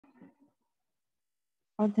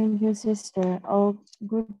Oh, thank you, sister. Oh,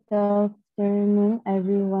 good afternoon,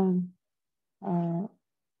 everyone.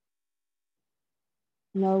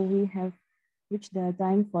 Now we have reached the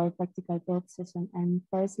time for practical talk session. And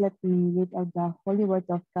first, let me read out the Holy Word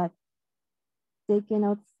of God, taken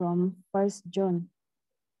out from 1 John.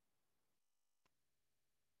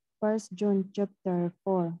 1 John chapter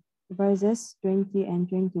 4, verses 20 and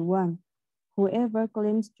 21. Whoever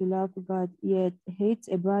claims to love God yet hates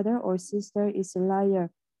a brother or sister is a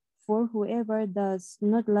liar. For whoever does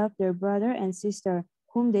not love their brother and sister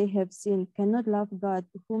whom they have seen cannot love God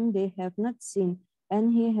whom they have not seen.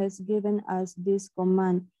 And he has given us this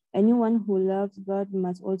command. Anyone who loves God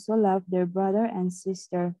must also love their brother and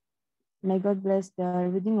sister. May God bless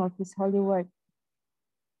the reading of his holy word.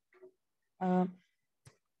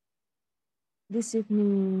 This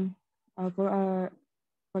evening, for our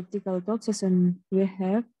practical talk session, we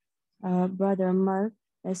have Brother Mark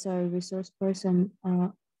as our resource person.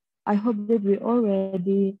 I hope that we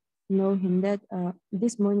already know him that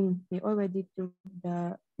this morning he already took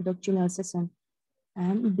the doctrinal session.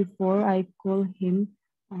 And before I call him,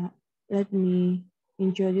 let me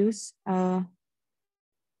introduce a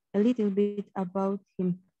little bit about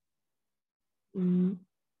him. Mm,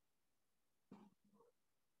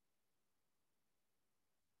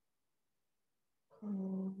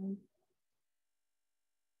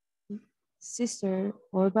 Sister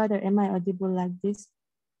or brother, am I audible like this?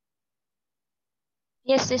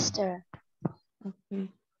 Yes, sister. Okay.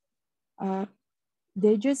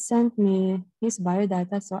 They just sent me his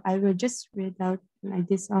biodata, so I will just read out like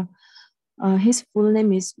this. His full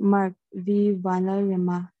name is Mark V.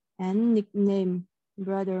 Vanlalrema and nickname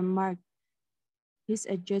Brother Mark. His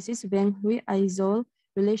address is Van Huy Aizol,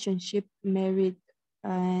 relationship married,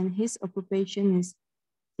 and his occupation is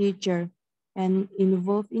teacher and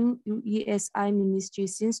involved in UESI ministry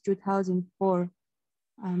since 2004.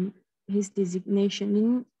 Um, his designation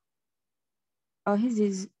in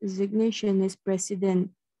his designation is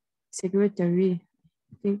president secretary.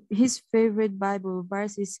 I think his favorite Bible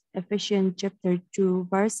verse is Ephesians chapter 2,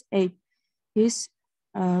 verse 8. His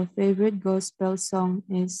favorite gospel song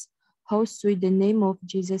is How Sweet the Name of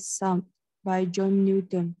Jesus Sound by John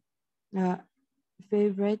Newton.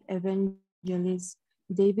 Favorite evangelist,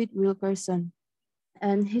 David Wilkerson.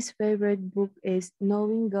 And his favorite book is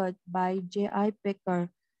Knowing God by J.I. Packer.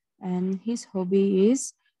 And his hobby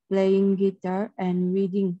is playing guitar and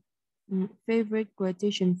reading. Favorite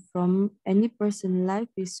quotation from any person: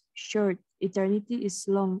 life is short, eternity is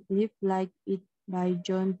long, live like it by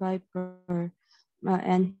John Piper.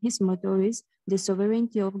 And his motto is, the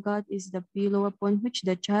sovereignty of God is the pillow upon which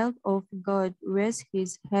the child of God rests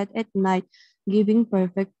his head at night, giving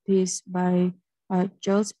perfect peace by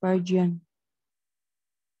Charles Spurgeon.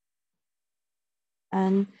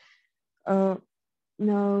 And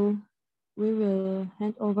now we will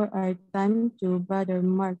hand over our time to Brother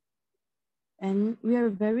Mark. And we are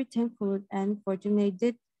very thankful and fortunate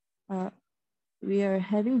that we are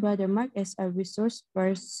having Brother Mark as a resource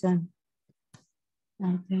person.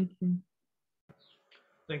 Thank you.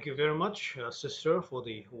 Thank you very much, sister, for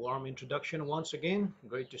the warm introduction once again.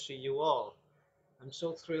 Great to see you all. I'm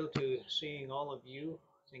so thrilled to seeing all of you.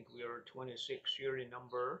 I think we are 26 here in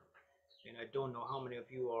number, and I don't know how many of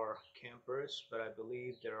you are campers, but I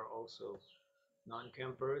believe there are also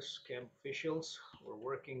non-campers, camp officials. We're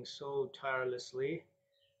working so tirelessly.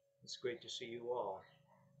 It's great to see you all.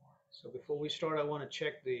 So before we start, I want to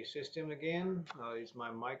check the system again. Is my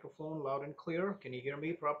microphone loud and clear? Can you hear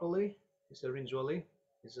me properly? Mr. Rinjoli,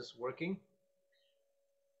 is this working?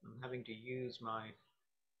 I'm having to use my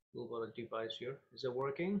little device here. Is it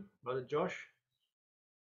working, Brother Josh?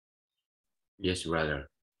 Yes, brother.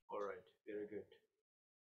 All right, very good.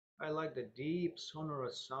 I like the deep,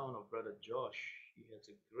 sonorous sound of Brother Josh. He has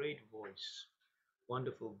a great voice,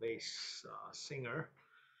 wonderful bass singer,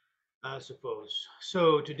 I suppose.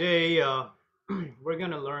 So today we're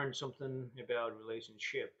going to learn something about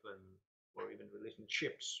relationship and or even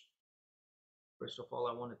relationships. First of all,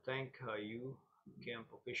 I want to thank you, camp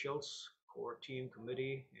officials, core team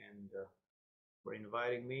committee, and for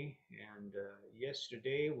inviting me. And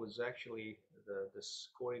yesterday was actually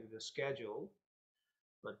according to the schedule,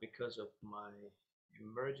 but because of my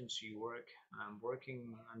emergency work, I'm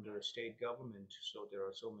working under state government, so there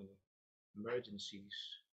are so many emergencies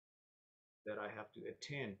that I have to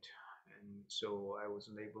attend. And so I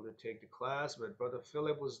wasn't able to take the class, but Brother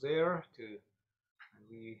Philip was there and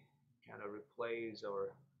we kind of replaced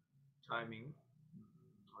our timing,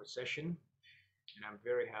 our session, and I'm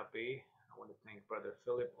very happy. I want to thank Brother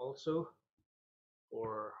Philip also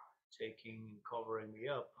for taking and covering me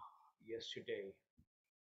up yesterday.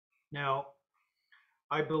 Now,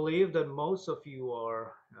 I believe that most of you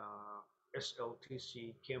are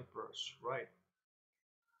SLTC campers, right?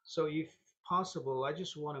 So if possible, I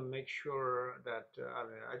just want to make sure that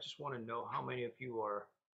I just want to know how many of you are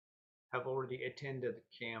have already attended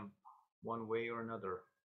camp one way or another.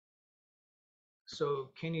 So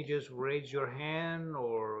can you just raise your hand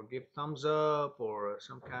or give thumbs up or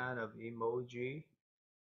some kind of emoji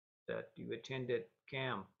that you attended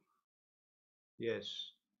camp?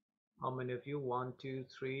 Yes. How many of you? One, two,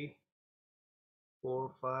 three,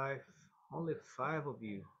 four, five. Only five of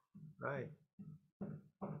you, right?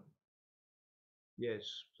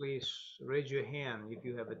 Yes. Please raise your hand if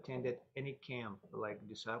you have attended any camp like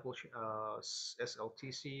discipleship,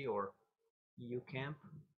 SLTC or EU camp.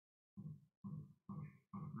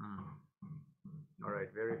 All right,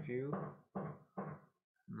 very few.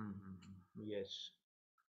 Yes.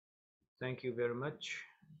 Thank you very much.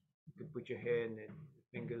 You can put your hand and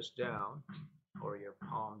fingers down or your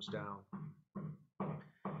palms down.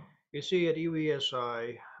 You see, at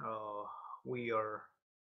UESI, we are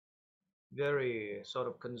very sort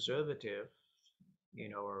of conservative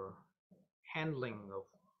in our handling of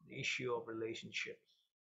the issue of relationships.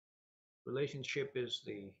 Relationship is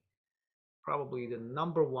the probably the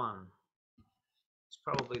number one. It's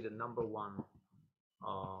probably the number one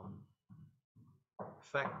um,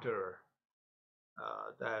 factor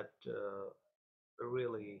that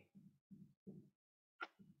really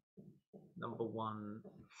number one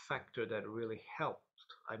factor that really helped.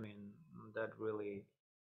 I mean, that really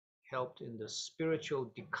helped in the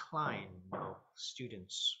spiritual decline of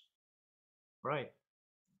students, right?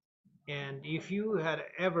 And if you had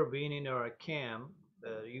ever been in our camp,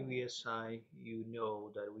 UESI, you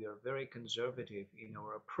know that we are very conservative in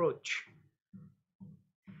our approach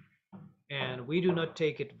and we do not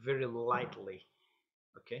take it very lightly.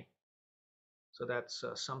 Okay, so that's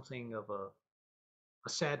something of a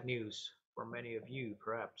sad news for many of you,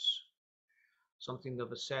 perhaps. Something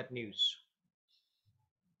of a sad news.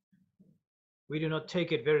 We do not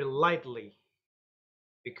take it very lightly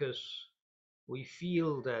because we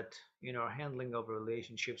feel that in our handling of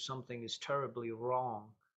relationships something is terribly wrong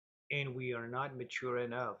and we are not mature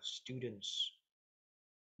enough. Students,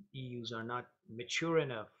 EUs are not mature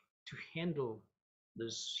enough to handle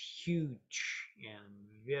this huge and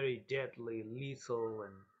very deadly, lethal,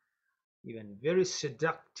 and even very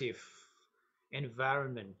seductive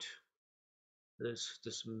environment.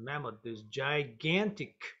 This mammoth, this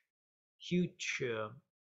gigantic, huge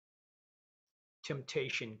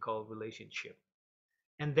temptation called relationship.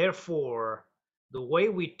 And therefore, the way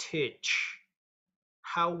we teach,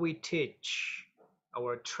 how we teach,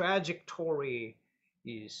 our trajectory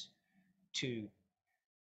is to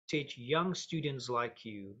teach young students like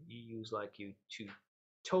you, EUs like you, to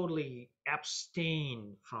totally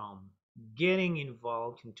abstain from getting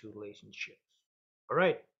involved into relationships. All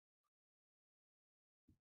right.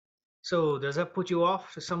 So does that put you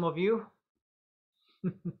off to some of you?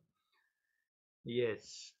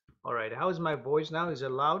 Yes. All right. How is my voice now? Is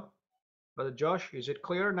it loud? Brother Josh, is it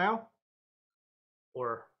clear now?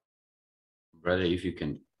 Or Brother, if you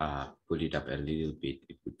can put it up a little bit,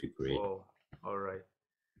 it would be great. whoa. All right.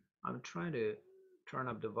 I'm trying to turn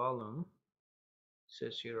up the volume. It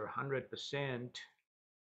says here 100%.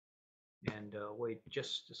 And wait,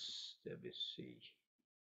 let me see.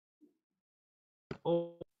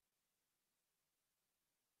 Oh,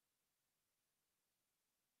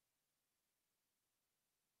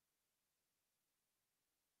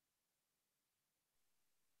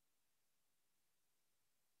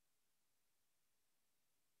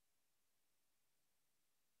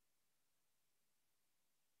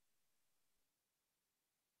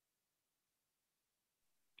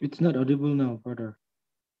 It's not audible now, brother.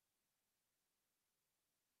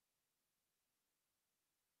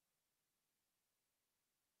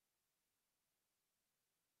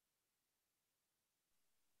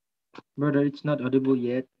 Brother, it's not audible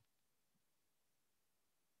yet.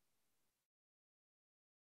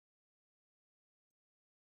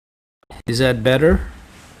 is that better?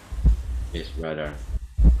 Yes, brother.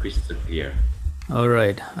 Crystal clear. All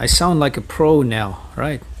right. I sound like a pro now,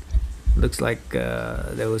 right? Looks like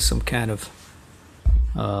there was some kind of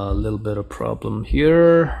little bit of problem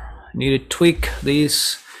here. Need to tweak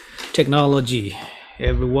this technology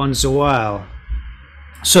every once in a while.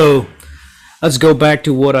 So let's go back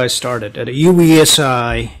to what I started at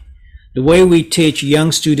UESI. The way we teach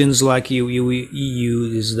young students like you,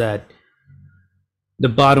 EU, is that the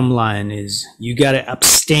bottom line is you got to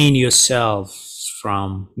abstain yourself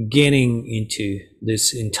from getting into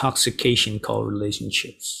this intoxication called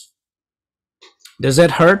relationships. Does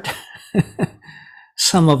that hurt?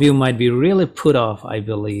 Some of you might be really put off, I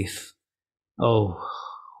believe. Oh,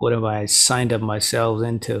 what have I signed up myself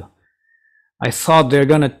into? I thought they're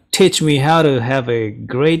going to teach me how to have a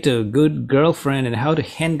great, good girlfriend and how to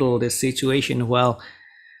handle this situation while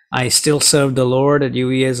I still serve the Lord at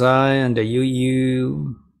UESI and the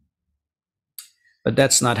UU. But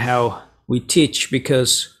that's not how we teach,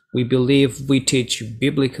 because we believe we teach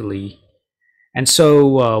biblically. And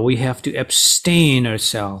so we have to abstain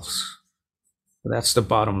ourselves. That's the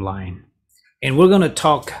bottom line. And we're going to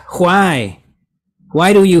talk why.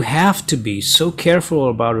 Why do you have to be so careful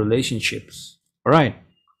about relationships? All right.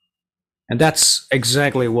 And that's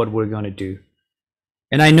exactly what we're going to do.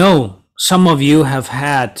 And I know some of you have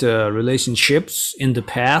had relationships in the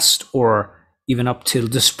past or even up till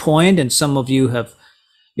this point, and some of you have,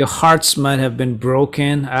 your hearts might have been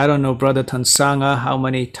broken. I don't know, Brother Tansanga, how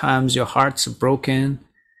many times your hearts are broken.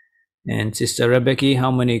 And Sister Rebecca, how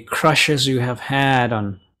many crushes you have had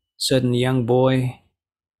on certain young boy.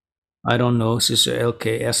 I don't know, Sister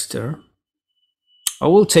LK Esther. I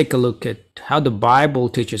will take a look at how the Bible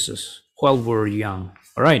teaches us while we're young.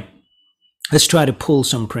 All right, let's try to pull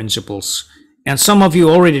some principles. And some of you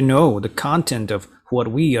already know the content of what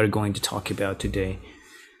we are going to talk about today.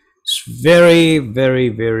 It's very, very,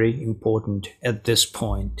 very important at this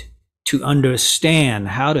point to understand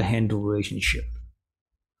how to handle relationship.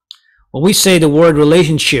 When we say the word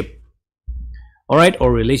relationship, all right,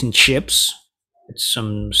 or relationships, at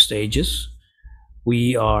some stages,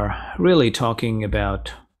 we are really talking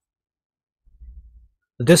about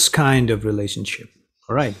this kind of relationship.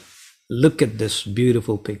 All right, look at this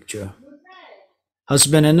beautiful picture.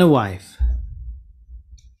 Husband and a wife,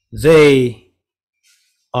 they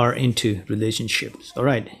are into relationships. All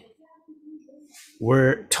right,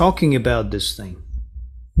 we're talking about this thing.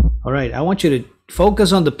 All right, I want you to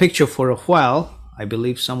focus on the picture for a while. I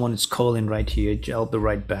believe someone is calling right here. I'll be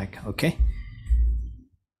right back, okay?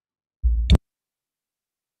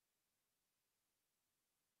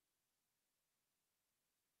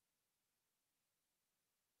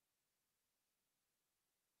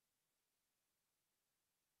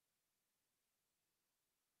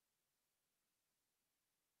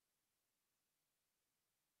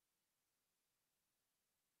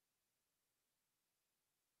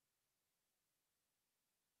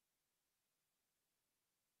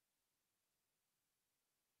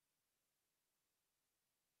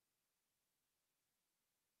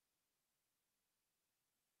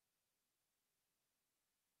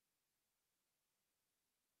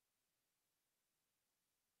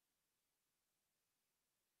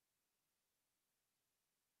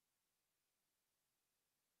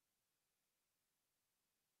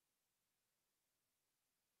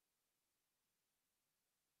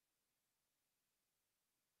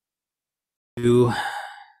 You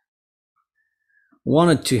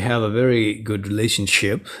wanted to have a very good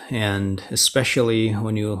relationship, and especially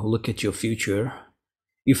when you look at your future.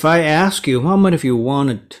 If I ask you, how many of you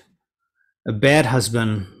wanted a bad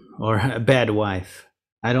husband or a bad wife?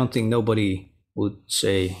 I don't think nobody would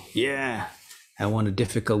say, yeah, I want a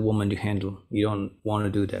difficult woman to handle. You don't want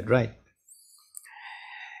to do that, right?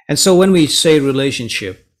 And so when we say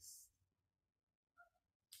relationship,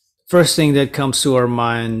 first thing that comes to our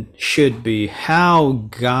mind should be how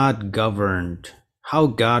God governed, how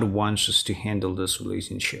God wants us to handle this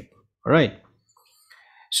relationship. All right.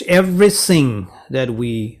 So everything that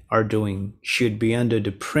we are doing should be under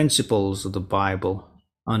the principles of the Bible,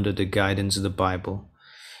 under the guidance of the Bible.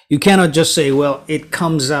 You cannot just say, well, it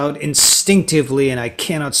comes out instinctively and I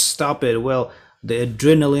cannot stop it. Well, the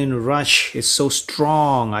adrenaline rush is so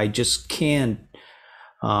strong, I just can't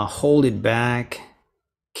hold it back,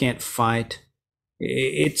 can't fight.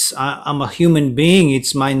 I'm a human being.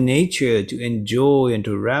 It's my nature to enjoy and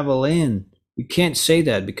to revel in. You can't say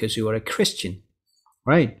that because you are a Christian,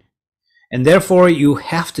 right? And therefore, you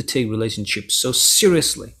have to take relationships so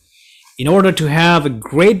seriously. In order to have a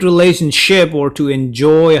great relationship or to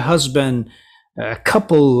enjoy a husband, a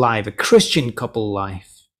couple life, a Christian couple life,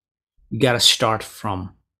 you got to start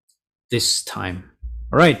from this time,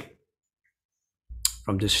 all right?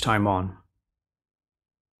 From this time on.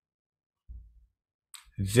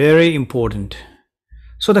 Very important.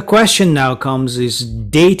 So the question now comes, is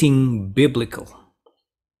dating biblical?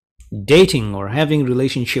 Dating or having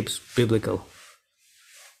relationships biblical?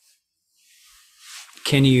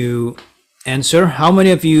 Can you answer? How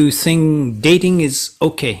many of you think dating is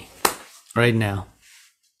okay right now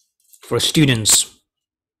for students?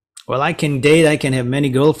 Well, I can date, I can have many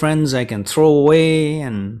girlfriends, I can throw away,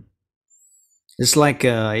 and it's like,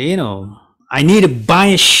 I need to buy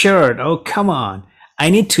a shirt. Oh, come on. I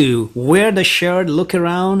need to wear the shirt, look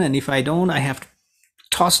around, and if I don't, I have to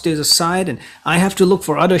toss this aside and I have to look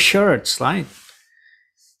for other shirts, right?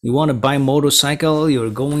 You want to buy a motorcycle, you're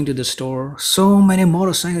going to the store, so many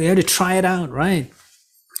motorcycles, you have to try it out, right?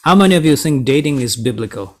 How many of you think dating is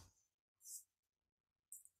biblical?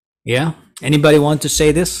 Yeah? Anybody want to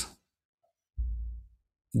say this?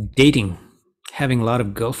 Dating, having a lot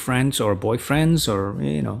of girlfriends or boyfriends or,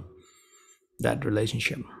 you know, that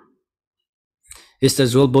relationship. Mr.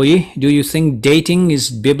 Zulboyi, do you think dating is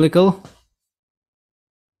biblical?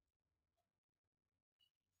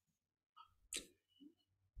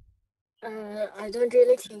 I don't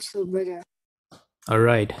really think so, brother. All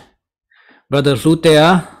right. Brother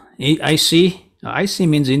Lutea, IC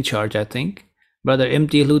means in charge, I think. Brother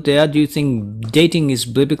MT Lutea, do you think dating is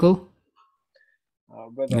biblical?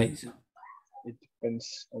 Brother, Nice. it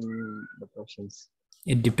depends on the persons.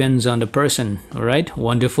 It depends on the person. All right.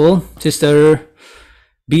 Wonderful. Sister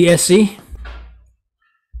BSC.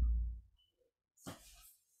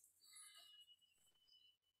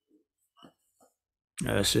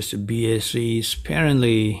 Sister BSC is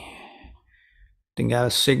apparently tinggal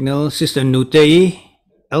signal. Sister Nutei.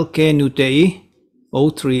 LK Nutei.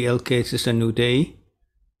 O3 LK Sister Nutei.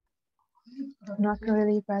 Not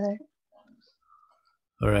really, brother.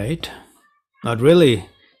 All right. Not really.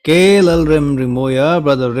 Kelal Rem Rimoya,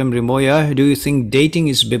 Brother Rem Rimoya, do you think dating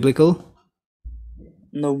is biblical?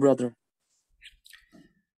 No, brother.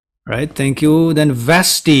 Right, thank you. Then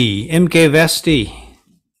Vasti, MK Vasti.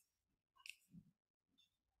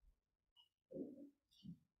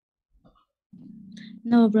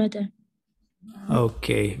 No, brother.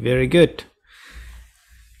 Okay, very good.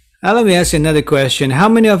 Now let me ask you another question. How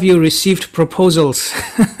many of you received proposals?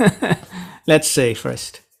 Let's say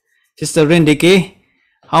first. Sister Rindiki,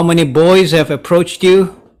 how many boys have approached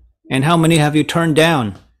you and how many have you turned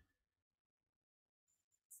down?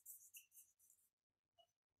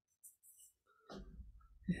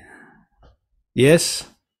 Yes?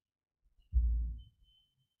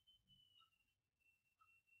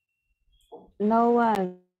 No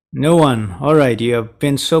one. No one. All right, you have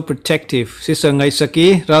been so protective. Sister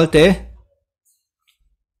Ngaisaki, Ralte?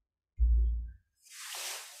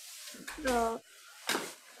 No.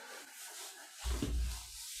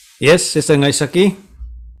 Yes, Sister Ngaisaki?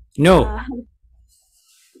 No.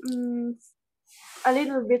 A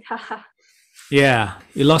little bit, haha. Yeah,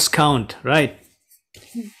 you lost count, right?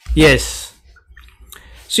 Yes.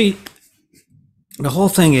 See, the whole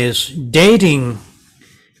thing is dating.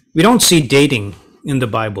 We don't see dating in the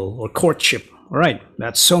Bible or courtship, all right?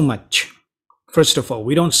 That's so much. First of all,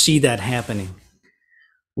 we don't see that happening.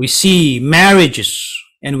 We see marriages,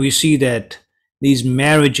 and we see that these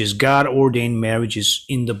marriages, God-ordained marriages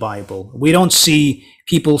in the Bible. We don't see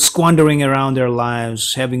people squandering around their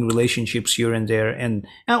lives, having relationships here and there. And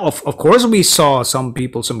of course, we saw some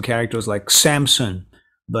people, some characters like Samson,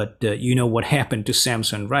 but you know what happened to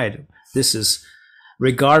Samson, right? This is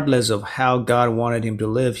regardless of how God wanted him to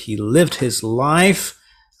live, he lived his life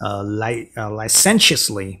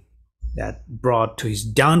licentiously. That brought to his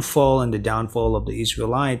downfall and the downfall of the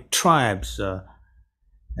Israelite tribes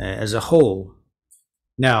as a whole.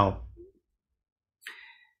 Now,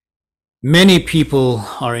 many people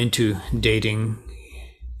are into dating.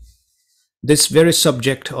 This very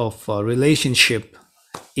subject of relationship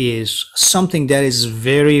is something that is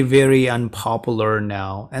very, very unpopular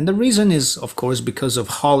now. And the reason is, of course, because of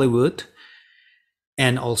Hollywood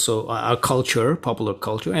and also our culture, popular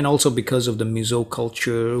culture, and also because of the miso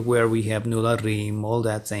culture where we have Vanlalrema, all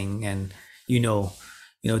that thing. And you know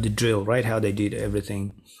the drill, right? How they did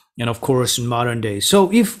everything. And of course, in modern day.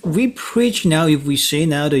 So if we preach now, if we say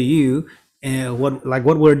now to you,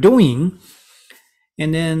 what we're doing,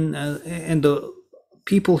 and then and the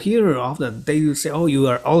people here of that, they will say, oh, you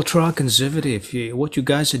are ultra conservative. What you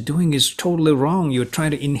guys are doing is totally wrong. You're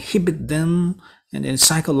trying to inhibit them. And then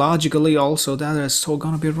psychologically also that is so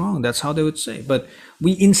going to be wrong. That's how they would say. But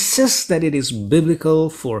we insist that it is biblical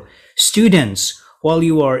for students while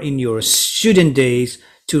you are in your student days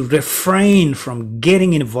to refrain from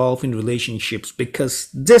getting involved in relationships, because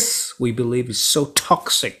this, we believe, is so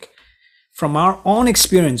toxic. From our own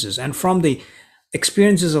experiences and from the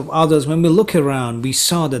experiences of others, when we look around, we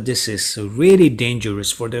saw that this is really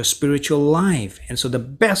dangerous for their spiritual life. And so the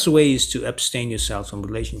best way is to abstain yourself from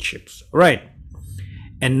relationships, right?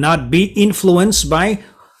 And not be influenced by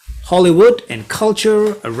Hollywood and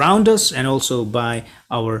culture around us, and also by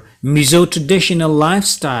our miso-traditional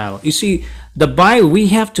lifestyle. You see, the Bible, we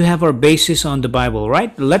have to have our basis on the Bible,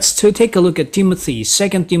 right? Let's take a look at Timothy,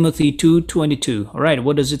 2 Timothy 2:22. All right,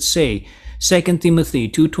 what does it say? 2 Timothy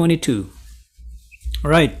 2:22.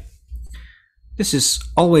 All right. This is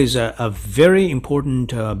always a very important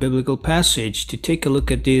biblical passage to take a look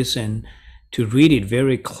at this and to read it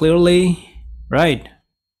very clearly, right?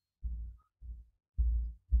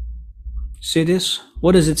 See this?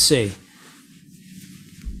 What does it say?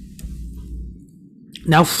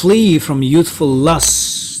 Now flee from youthful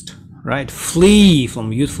lust, right? Flee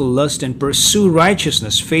from youthful lust and pursue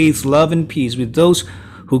righteousness, faith, love, and peace with those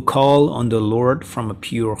who call on the Lord from a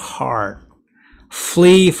pure heart.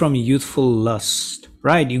 Flee from youthful lust,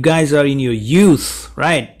 right? You guys are in your youth,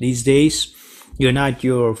 right? These days, you're not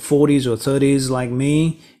your 40s or 30s like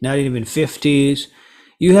me, not even 50s.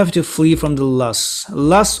 You have to flee from the lust.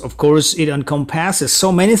 Lust, of course, it encompasses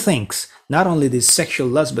so many things. Not only this sexual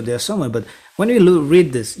lust, but there's so many. But when you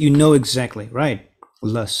read this, you know exactly, right?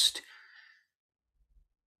 Lust.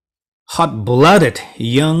 Hot-blooded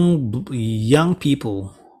young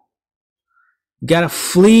people gotta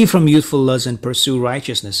flee from youthful lust and pursue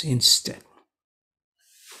righteousness instead.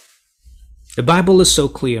 The Bible is so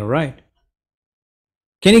clear, right?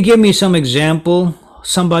 Can you give me some example?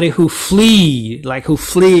 Somebody who fled,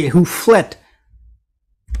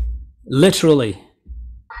 literally.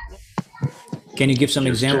 Can you give some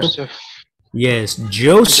example? Joseph. Yes,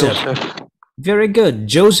 Joseph. Very good.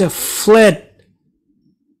 Joseph fled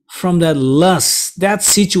from that lust, that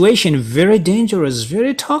situation, very dangerous,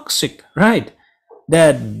 very toxic, right?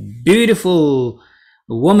 That beautiful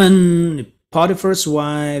woman, Potiphar's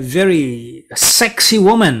wife, very sexy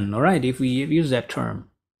woman, all right, if we use that term.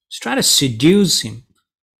 He's trying to seduce him.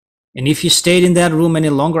 And if he stayed in that room any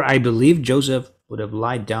longer, I believe Joseph would have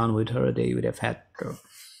lied down with her. They would have had,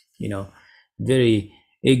 very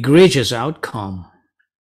egregious outcome.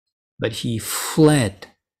 But he fled.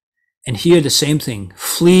 And here the same thing.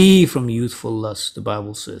 Flee from youthful lust, the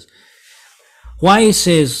Bible says. Why it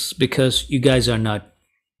says? Because you guys are not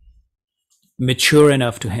mature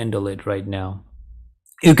enough to handle it right now.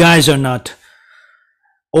 You guys are not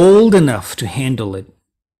old enough to handle it.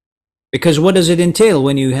 Because what does it entail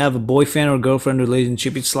when you have a boyfriend or girlfriend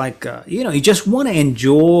relationship? It's like, you just want to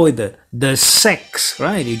enjoy the sex,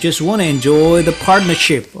 right? You just want to enjoy the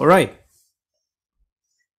partnership, all right?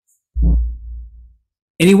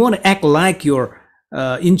 And you want to act like you're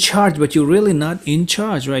in charge, but you're really not in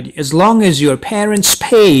charge, right? As long as your parents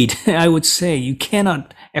paid, I would say, you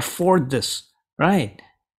cannot afford this, right?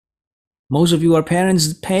 Most of you are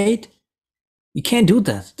parents paid. You can't do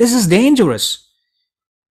that. This is dangerous.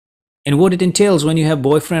 And what it entails when you have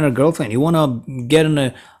boyfriend or girlfriend, you want to get on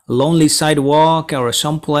a lonely sidewalk or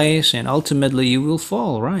someplace, and ultimately you will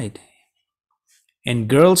fall, right? And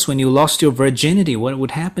girls, when you lost your virginity, what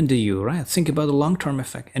would happen to you, right? Think about the long-term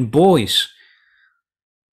effect. And boys,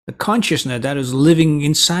 the consciousness that is living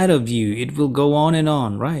inside of you, it will go on and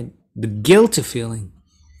on, right? The guilty feeling,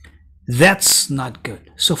 that's not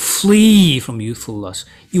good. So flee from youthful lust.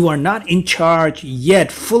 You are not in charge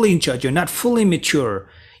yet, fully in charge. You're not fully mature.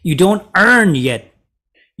 You don't earn yet.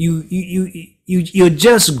 You're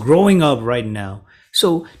just growing up right now.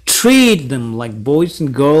 So treat them like boys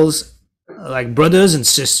and girls, like brothers and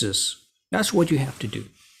sisters. That's what you have to do,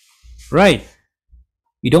 right?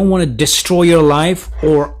 You don't want to destroy your life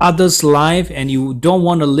or others' life, and you don't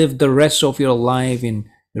want to live the rest of your life in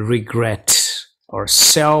regret or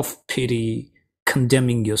self-pity,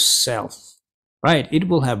 condemning yourself, right? It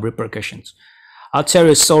will have repercussions. I'll tell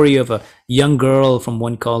you a story of a young girl from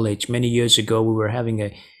one college. Many years ago, we were having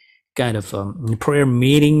a kind of prayer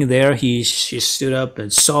meeting there. She stood up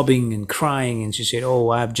and sobbing and crying, and she said, "Oh,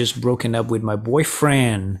 I've just broken up with my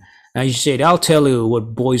boyfriend." And she said, "I'll tell you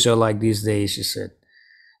what boys are like these days," she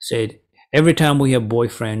said, "Every time we have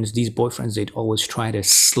boyfriends, these boyfriends, they'd always try to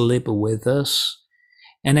sleep with us.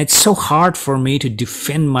 And it's so hard for me to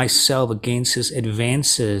defend myself against his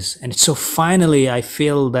advances. And so finally, I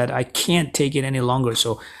feel that I can't take it any longer.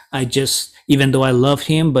 So I just, even though I loved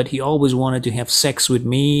him, but he always wanted to have sex with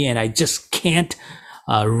me. And I just can't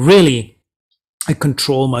really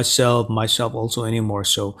control myself also anymore.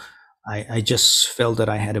 So I just felt that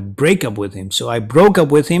I had to break up with him. So I broke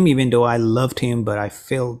up with him, even though I loved him, but I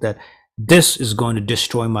felt that this is going to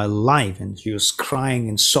destroy my life." And she was crying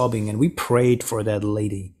and sobbing, and we prayed for that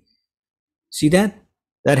lady. See that?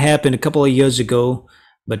 That happened a couple of years ago,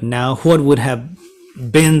 but now what would have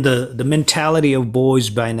been the mentality of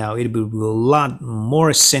boys by now? It would be a lot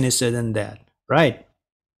more sinister than that, right?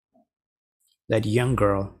 That young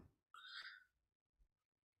girl.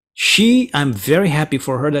 I'm very happy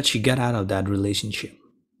for her that she got out of that relationship.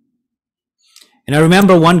 And I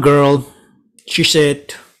remember one girl, she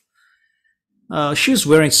said, she's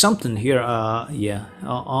wearing something here,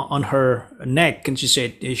 on her neck, and she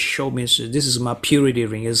said, it showed me, this is my purity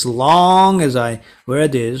ring. As long as I wear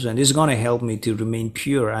this, and it's gonna help me to remain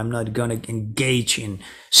pure, I'm not gonna engage in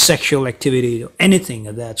sexual activity or anything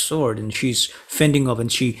of that sort. And she's fending off,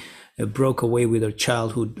 and she broke away with her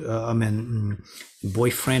childhood,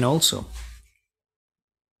 boyfriend also.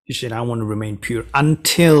 She said, I want to remain pure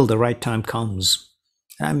until the right time comes.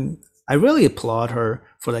 I really applaud her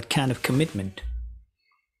for that kind of commitment.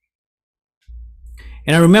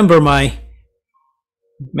 And I remember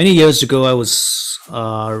many years ago, I was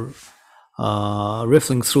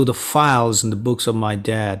riffling through the files in the books of my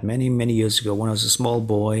dad many years ago when I was a small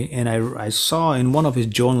boy, and I saw in one of his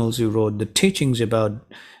journals he wrote the teachings about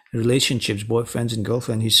relationships, boyfriends and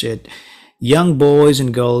girlfriends. He said, young boys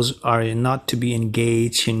and girls are not to be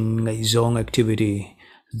engaged in zone activity.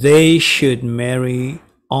 They should marry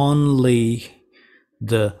only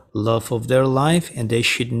the love of their life, and they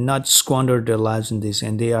should not squander their lives in this,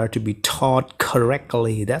 and they are to be taught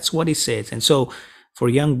correctly. That's what he says. And so for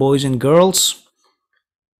young boys and girls,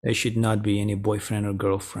 there should not be any boyfriend or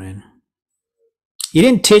girlfriend. He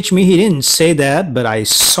didn't teach me, he didn't say that, but I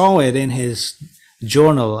saw it in his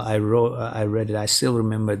journal. I read it. I still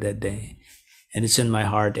remember that day, and it's in my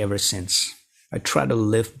heart ever since. I try to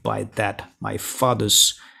live by that, my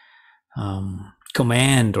father's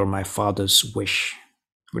command or my father's wish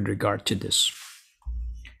with regard to this.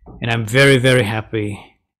 And I'm very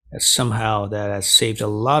happy that somehow that has saved a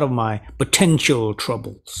lot of my potential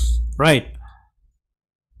troubles, right?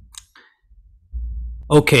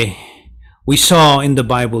 Okay, we saw in the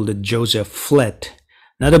Bible that Joseph fled.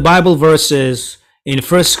 Now the Bible verse is in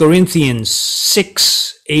 1 Corinthians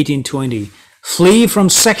 6:18-20, flee from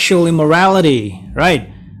sexual immorality, right?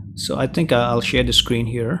 So I think I'll share the screen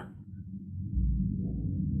here.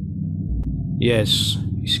 Yes,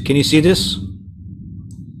 can you see this?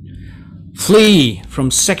 Flee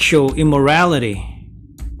from sexual immorality.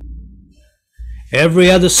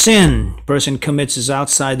 Every other sin person commits is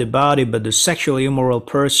outside the body, but the sexually immoral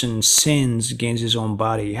person sins against his own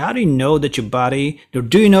body. How do you know that your body, or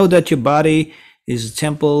do you know that your body is the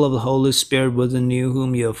temple of the Holy Spirit within you,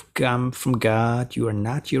 whom you have come from God? You are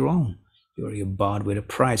not your own. You are bought with a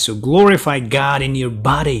price. So glorify God in your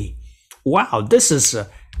body. Wow, this is a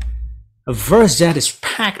verse that is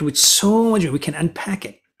packed with so much. We can unpack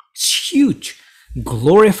it. It's huge.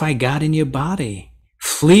 Glorify God in your body.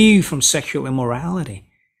 Flee from sexual immorality,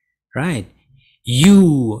 right?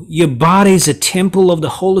 Your body is a temple of the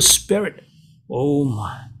Holy Spirit. Oh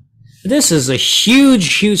my. This is a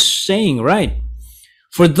huge saying, right?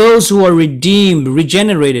 For those who are redeemed,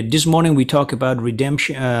 regenerated. This morning we talk about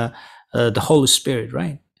redemption, the Holy Spirit,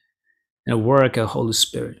 right? And the work of Holy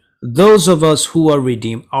Spirit. Those of us who are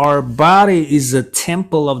redeemed, our body is a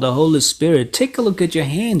temple of the Holy Spirit. Take a look at your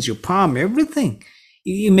hands, your palm, everything.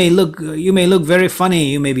 You may look very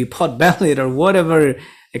funny. You may be pot-bellied or whatever.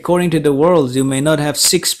 According to the world, you may not have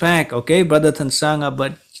six-pack, okay, Brother Tansanga,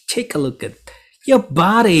 but take a look at your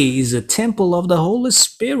body is a temple of the Holy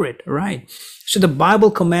Spirit, right? So the Bible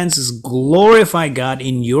commands us glorify God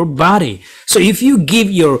in your body. So if you give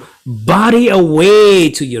your body away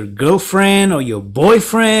to your girlfriend or your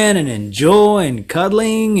boyfriend and enjoy and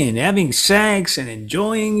cuddling and having sex and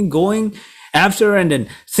enjoying going after and then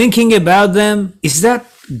thinking about them, is that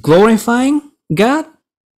glorifying God?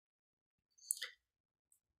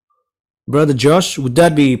 Brother Josh, would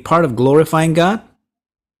that be part of glorifying God?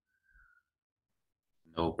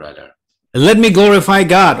 No, brother. Let me glorify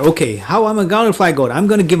God. Okay, how am I going to glorify God? I'm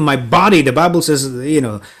going to give my body. The Bible says,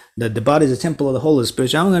 that the body is a temple of the Holy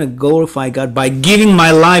Spirit. So I'm going to glorify God by giving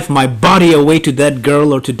my life, my body away to that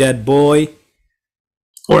girl or to that boy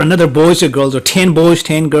or another boys or girls or 10 boys,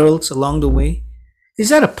 10 girls along the way. Is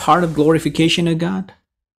that a part of glorification of God?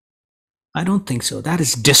 I don't think so. That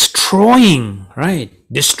is destroying, right?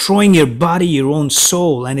 Destroying your body, your own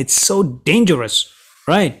soul. And it's so dangerous,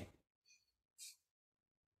 right?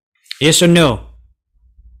 Yes or no?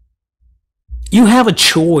 You have a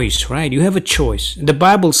choice, right? You have a choice. The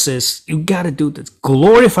Bible says you got to do this.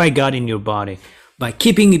 Glorify God in your body by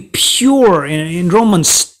keeping it pure. In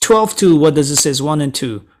Romans 12:2, what does it say? 1 and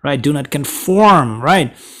 2, right? Do not conform,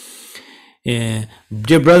 right? Dear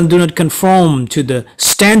brethren, do not conform to the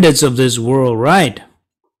standards of this world, right?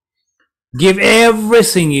 Give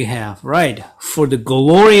everything you have, right? For the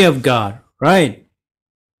glory of God, right?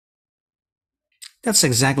 That's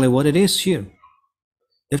exactly what it is here.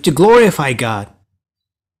 You have to glorify God.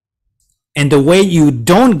 And the way you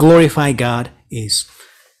don't glorify God is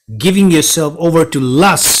giving yourself over to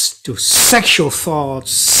lust, to sexual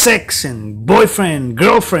thoughts, sex and boyfriend,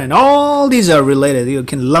 girlfriend, all these are related. You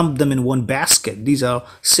can lump them in one basket. These are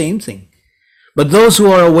same thing. But those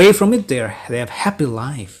who are away from it, they have happy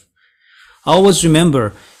life. I always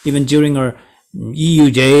remember, even during our EU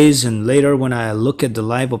days and later when I look at the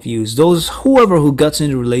life of youth, those whoever who gets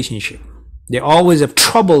into relationship, they always have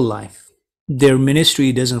troubled life. Their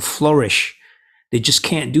ministry doesn't flourish. They just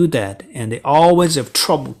can't do that. And they always have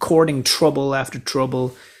trouble, courting trouble after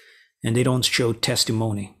trouble, and they don't show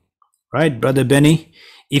testimony. Right, Brother Benny?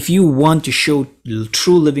 If you want to show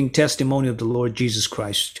true living testimony of the Lord Jesus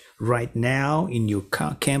Christ right now in your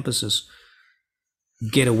campuses,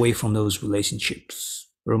 get away from those relationships,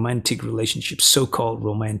 romantic relationships, so-called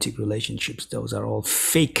romantic relationships. Those are all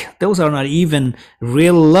fake. Those are not even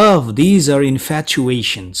real love. These are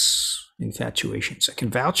infatuations. I can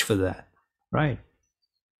vouch for that. Right.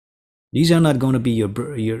 These are not going to be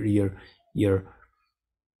your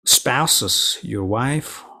spouses, your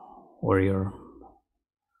wife, or your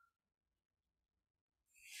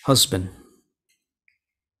husband.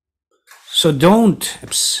 So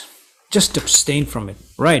just abstain from it.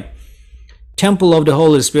 Right. Temple of the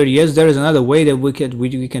Holy Spirit. Yes, there is another way that we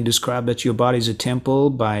can describe that your body is a temple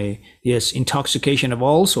by, yes, intoxication of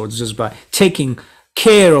all sorts, just by taking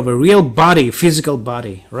care of a real body, physical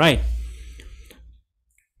body. Right.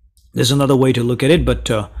 There's another way to look at it, but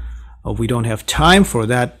we don't have time for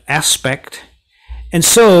that aspect. And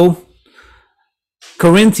so,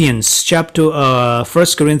 Corinthians, chapter 1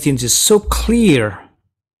 Corinthians is so clear.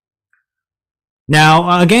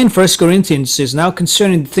 Now, again, 1 Corinthians is now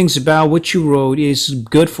concerning the things about which you wrote is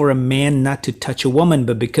good for a man not to touch a woman,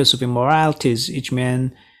 but because of immoralities, each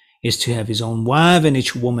man is to have his own wife and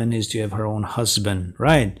each woman is to have her own husband,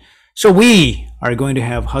 right? So we are going to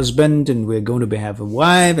have husband and we're going to have a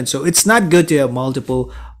wife. And so it's not good to have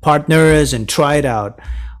multiple partners and try it out.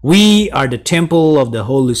 We are the temple of the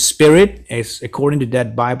Holy Spirit, as according to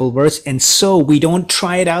that Bible verse. And so we don't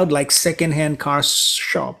try it out like secondhand car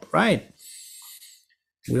shop, right?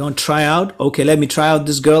 We don't try out. Okay, let me try out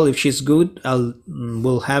this girl. If she's good,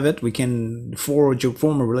 we'll have it. We can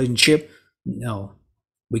form a relationship. No,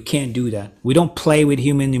 we can't do that. We don't play with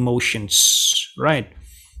human emotions, right?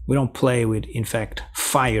 We don't play with, in fact,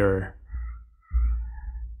 fire.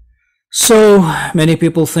 So many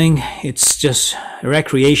people think it's just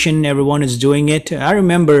recreation. Everyone is doing it. I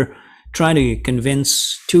remember trying to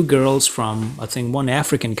convince two girls from, I think, one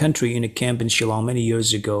African country in a camp in Shillong many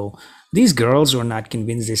years ago. These girls were not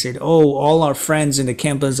convinced. They said, oh, all our friends in the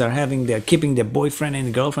campus they're keeping their boyfriend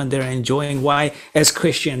and girlfriend. They're enjoying. Why, as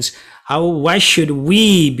Christians, why should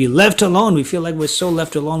we be left alone? We feel like we're so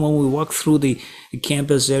left alone when we walk through the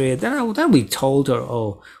campus area. Then we told her,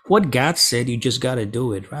 oh, what God said, you just got to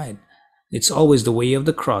do it, right? It's always the way of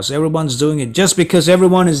the cross. Everyone's doing it. Just because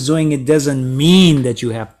everyone is doing it doesn't mean that you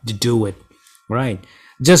have to do it, right?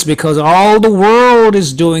 Just because all the world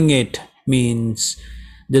is doing it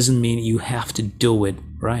doesn't mean you have to do it,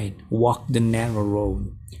 right? Walk the narrow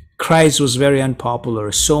road. Christ was very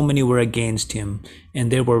unpopular. So many were against him, and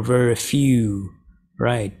there were very few,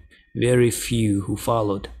 right? Very few who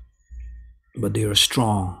followed, but they are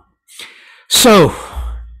strong. So,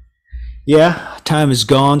 yeah, time is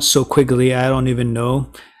gone so quickly, I don't even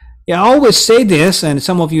know. Yeah, I always say this, and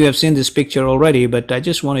some of you have seen this picture already, but I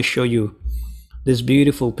just want to show you this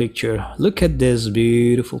beautiful picture. Look at this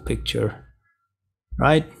beautiful picture,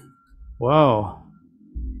 right? Wow.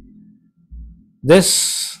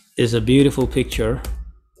 This is a beautiful picture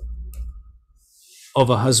of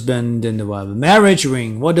a husband and a wife. Marriage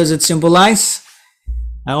ring, what does it symbolize?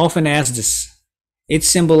 I often ask this. It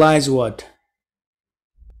symbolizes what?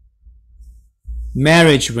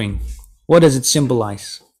 Marriage ring. What does it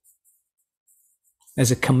symbolize?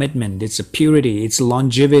 As a commitment, it's a purity, it's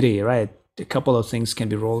longevity, right? A couple of things can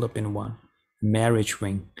be rolled up in one. Marriage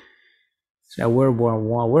ring. So we're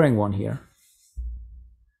wearing one here.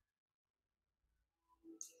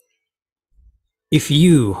 If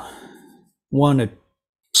you want a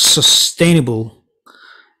sustainable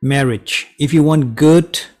marriage, if you want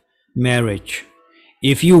good marriage,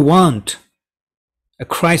 if you want a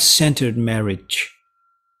Christ-centered marriage,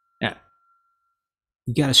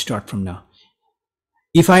 you got to start from now.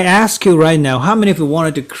 If I ask you right now, how many of you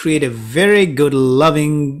wanted to create a very good,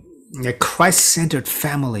 loving, Christ-centered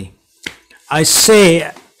family? I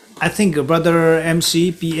think brother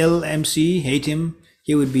MC, PLMC, hate him.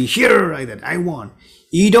 He would be here like that. I want.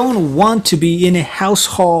 You don't want to be in a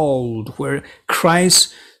household where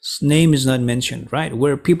Christ's name is not mentioned, right?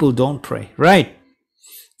 Where people don't pray, right?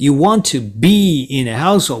 You want to be in a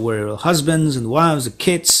household where husbands and wives, the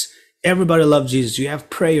kids Everybody loves Jesus. You have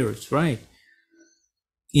prayers, right?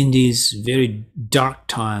 In these very dark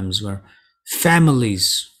times where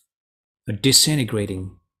families are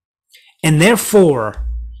disintegrating. And therefore,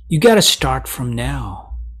 you got to start from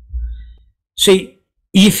now. See,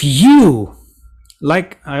 if you,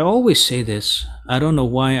 like I always say this, I don't know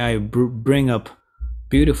why I bring up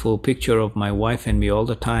beautiful picture of my wife and me all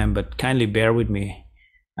the time, but kindly bear with me.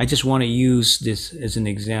 I just want to use this as an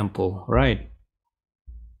example, right?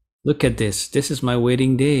 Look at this. This is my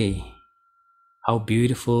wedding day. How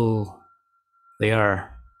beautiful they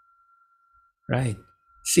are, right?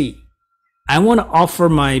 See, I want to offer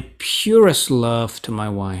my purest love to my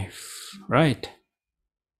wife, right?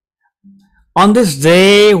 On this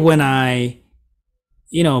day when I,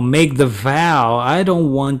 make the vow, I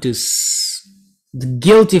don't want to, the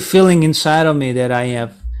guilty feeling inside of me that I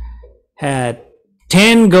have had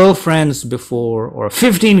 10 girlfriends before or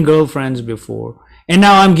 15 girlfriends before, and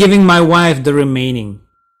now I'm giving my wife the remaining.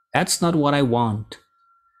 That's not what I want.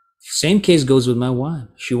 Same case goes with my wife.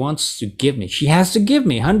 She wants to give me. She has to give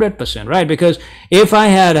me 100%, right? Because if I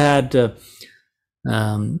had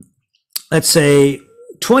let's say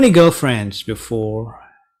 20 girlfriends before,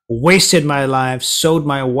 wasted my life, sowed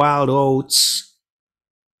my wild oats,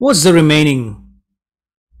 what's the remaining?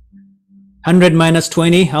 100 minus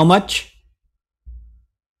 20, how much?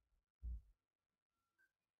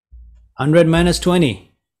 100 minus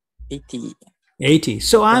 20? 80. 80.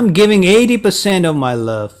 So I'm giving 80% of my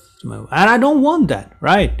love to my wife. And I don't want that,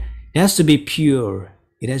 right? It has to be pure.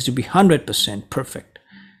 It has to be 100% perfect.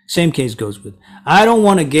 Same case goes with, I don't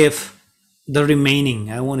want to give the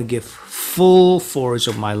remaining. I want to give full force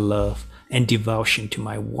of my love and devotion to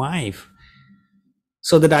my wife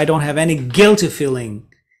so that I don't have any guilty feeling.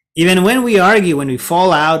 Even when we argue, when we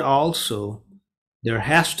fall out also, there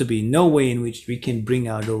has to be no way in which we can bring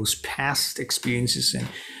out those past experiences and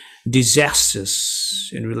disasters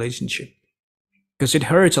in relationship, because it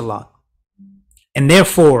hurts a lot. And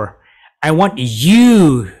therefore, I want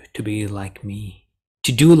you to be like me,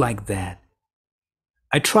 to do like that.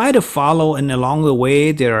 I try to follow, and along the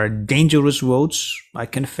way, there are dangerous roads, I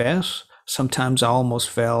confess. Sometimes I almost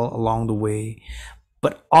fell along the way.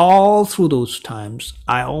 But all through those times,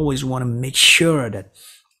 I always want to make sure that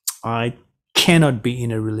I cannot be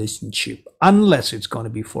in a relationship unless it's going to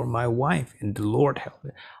be for my wife, and the Lord help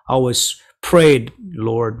me. I always prayed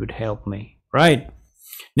Lord would help me, right?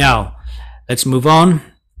 Now, let's move on.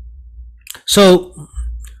 So,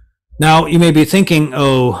 now you may be thinking,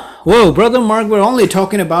 oh, whoa, Brother Mark, we're only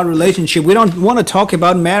talking about relationship. We don't want to talk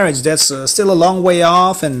about marriage. That's still a long way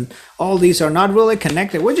off, and all these are not really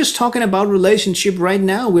connected. We're just talking about relationship right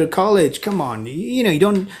now. We're college. Come on. You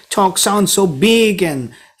don't sound so big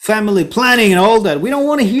and family planning and all that. We don't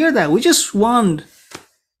want to hear that. We just want,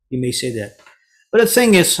 you may say that. But the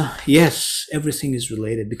thing is, yes, everything is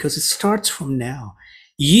related because it starts from now.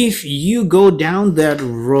 If you go down that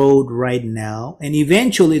road right now, and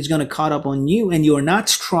eventually it's going to caught up on you, and you're not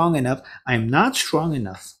strong enough. I'm not strong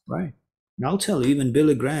enough, right? And I'll tell you, even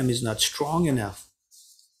Billy Graham is not strong enough.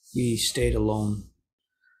 He stayed alone,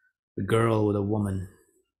 a girl with a woman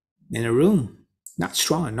in a room. Not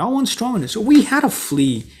strong. No one's strong enough. So we had to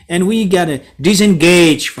flee, and we got to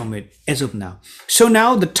disengage from it as of now. So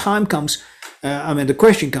now the time comes. The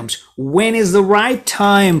question comes, when is the right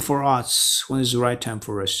time for us? When is the right time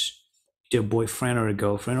for us to a boyfriend or a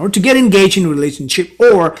girlfriend, or to get engaged in a relationship,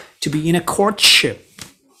 or to be in a courtship,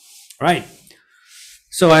 right?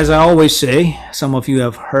 So as I always say, some of you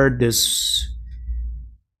have heard this,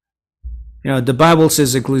 the Bible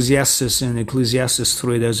says Ecclesiastes, in Ecclesiastes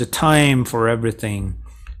 3, there's a time for everything.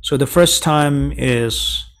 So the first time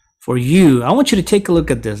is for you. I want you to take a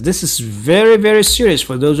look at this. This is very, very serious.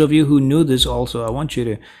 For those of you who knew this also, I want you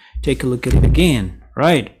to take a look at it again,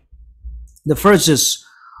 right? The first is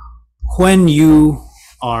when you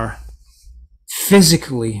are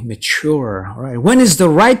physically mature, right? When is the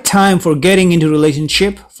right time for getting into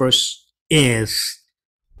relationship? First is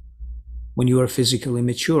when you are physically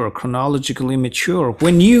mature, chronologically mature,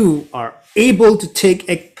 when you are able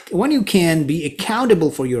to when you can be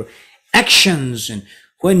accountable for your actions, and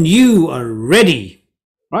when you are ready,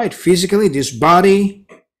 right? Physically, this body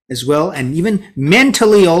as well, and even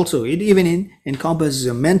mentally also. It even encompasses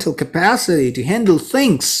a mental capacity to handle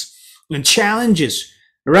things and challenges.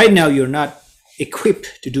 Right now, you're not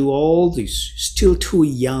equipped to do all this. Still too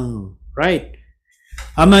young, right?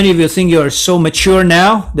 How many of you think you are so mature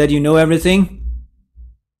now that you know everything?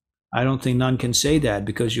 I don't think none can say that,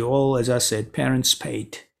 because you're all, as I said, parents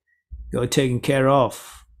paid. You're taken care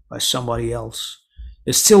of by somebody else.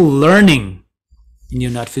 You're still learning, and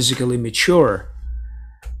you're not physically mature.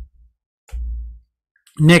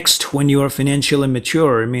 Next, when you are financially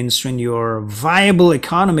mature, it means when you are viable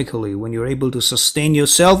economically, when you're able to sustain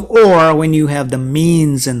yourself, or when you have the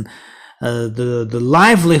means and the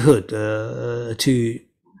livelihood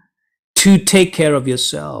to take care of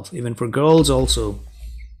yourself. Even for girls also,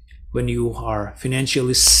 when you are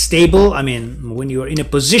financially stable, I mean, when you are in a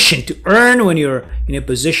position to earn, when you're in a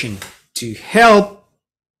position to help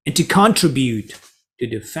and to contribute to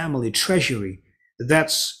the family treasury,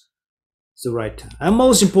 that's the right time. And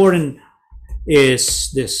most important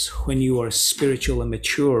is this: when you are spiritually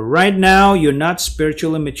mature. Right now, you're not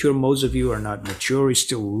spiritually mature. Most of you are not mature. You're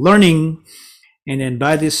still learning. And then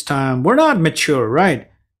by this time, we're not mature, right?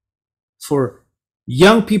 For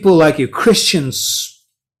young people like you, Christians,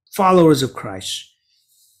 followers of Christ,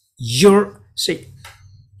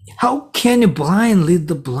 how can a blind lead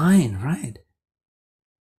the blind, right?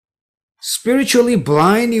 Spiritually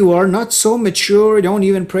blind, you are not so mature, don't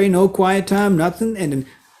even pray, no quiet time, nothing. And then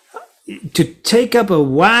to take up a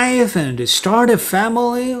wife and to start a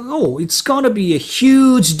family, oh, it's going to be a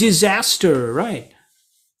huge disaster, right?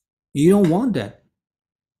 You don't want that.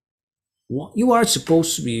 You are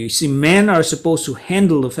supposed to be, you see, men are supposed to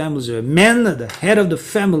handle the families. Men are the head of the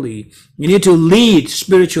family. You need to lead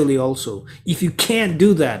spiritually also. If you can't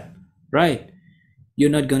do that, right,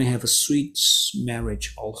 you're not going to have a sweet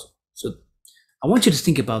marriage also. So I want you to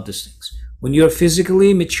think about these things. When you're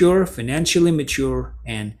physically mature, financially mature,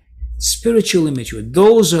 and spiritually mature,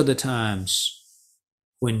 those are the times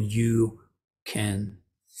when you can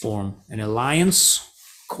form an alliance,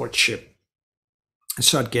 courtship, and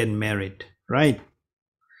start getting married, right?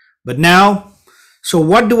 But now, so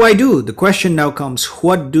what do I do? The question now comes,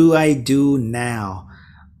 what do I do now?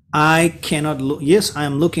 I cannot look, yes,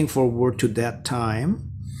 I'm looking forward to that time.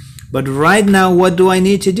 But right now, what do I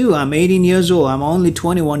need to do? I'm 18 years old. I'm only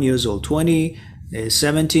 21 years old, 20,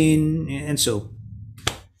 17. And so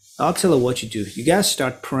I'll tell you what you do. You guys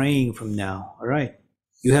start praying from now. All right.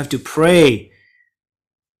 You have to pray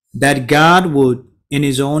that God would, in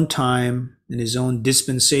his own time, in his own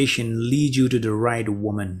dispensation, lead you to the right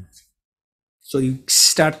woman. So you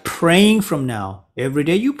start praying from now. Every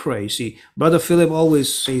day you pray. See, Brother Philip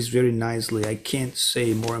always says very nicely. I can't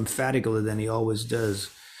say more emphatically than he always does.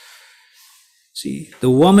 See, the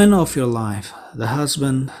woman of your life, the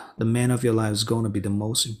husband, the man of your life is going to be the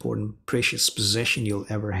most important, precious possession you'll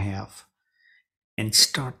ever have. And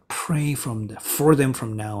start praying for them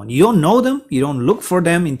from now on. You don't know them. You don't look for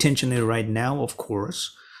them intentionally right now, of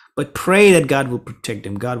course. But pray that God will protect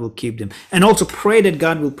them. God will keep them. And also pray that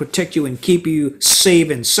God will protect you and keep you safe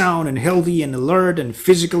and sound and healthy and alert and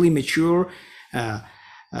physically mature,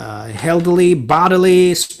 healthily,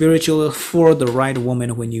 bodily, spiritual, for the right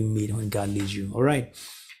woman when you meet, when God leads you. All right.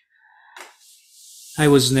 I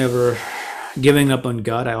was never giving up on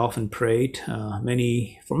God. I often prayed. For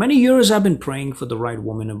many years, I've been praying for the right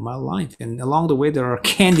woman of my life. And along the way, there are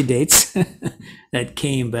candidates that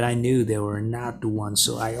came, but I knew they were not the ones.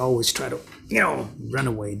 So I always try to, run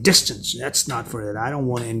away, distance. That's not for it. I don't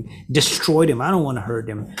want to destroy them. I don't want to hurt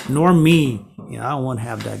them, nor me. I don't want to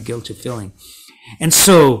have that guilty feeling. And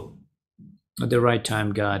so at the right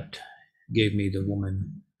time, God gave me the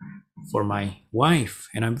woman for my wife.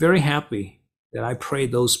 And I'm very happy that I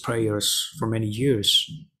prayed those prayers for many years.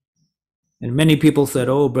 And many people said,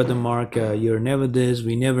 oh, Brother Mark, you're never this.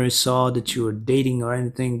 We never saw that you were dating or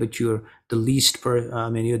anything, but you're the least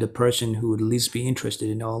you're the person who would least be interested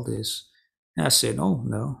in all this. And I said, oh,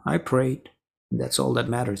 no, I prayed. And that's all that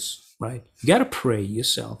matters, right? You got to pray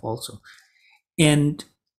yourself also. And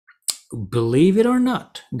believe it or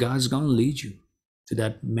not, God's going to lead you to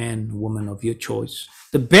that man, woman of your choice.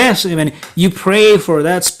 The best, you pray for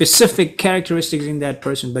that specific characteristics in that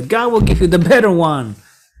person, but God will give you the better one.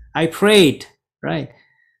 I prayed, right?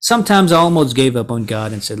 Sometimes I almost gave up on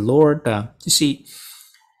God and said, Lord, you see,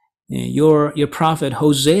 your prophet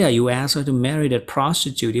Hosea, you asked her to marry that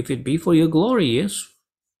prostitute. If it be for your glory, yes,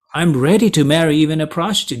 I'm ready to marry even a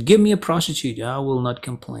prostitute. Give me a prostitute. I will not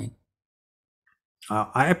complain.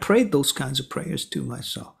 I prayed those kinds of prayers to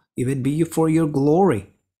myself. If it be for your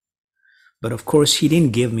glory. But of course, he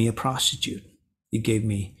didn't give me a prostitute. He gave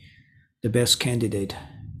me the best candidate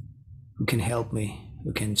who can help me,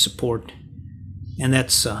 who can support. And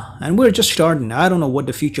that's, and we're just starting. I don't know what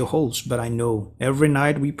the future holds, but I know every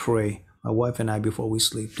night we pray, my wife and I, before we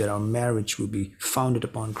sleep, that our marriage will be founded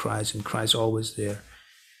upon Christ and Christ always there.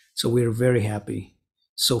 So we're very happy.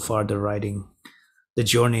 So far, the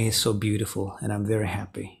journey is so beautiful, and I'm very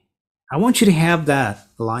happy. I want you to have that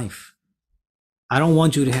life. I don't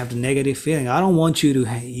want you to have the negative feeling. I don't want you to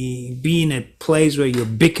be in a place where you're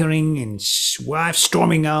bickering and wife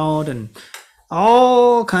storming out. And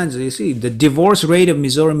all kinds of, you see, the divorce rate of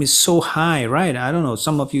Mizoram is so high, right? I don't know,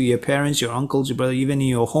 some of you, your parents, your uncles, your brother, even in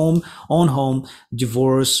your own home,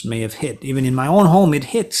 divorce may have hit. Even in my own home, it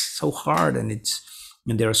hits so hard, and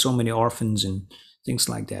there are so many orphans and things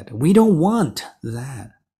like that. We don't want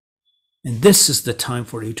that. And this is the time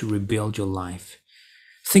for you to rebuild your life.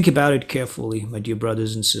 Think about it carefully, my dear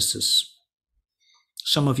brothers and sisters.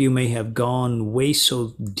 Some of you may have gone way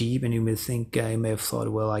so deep, and you may have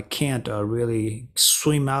thought, well, I can't really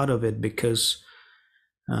swim out of it because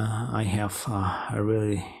I have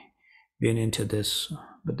really been into this.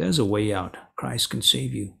 But there's a way out. Christ can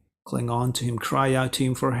save you. Cling on to him, cry out to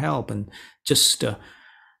him for help, and just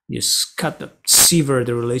sever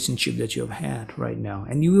the relationship that you have had right now.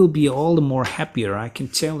 And you will be all the more happier. I can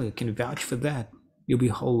tell you, I can vouch for that. You'll be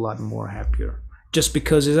a whole lot more happier. Just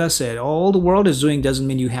because, as I said, all the world is doing doesn't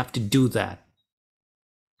mean you have to do that.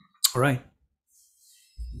 All right.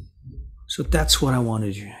 So that's what I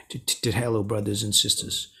wanted you to hello, brothers and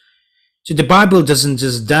sisters. So the Bible doesn't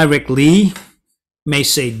just directly may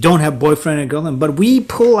say don't have boyfriend and girlfriend, but we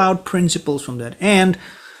pull out principles from that. And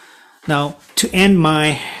now, to end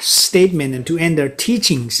my statement and to end our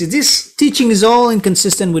teachings, this teaching is all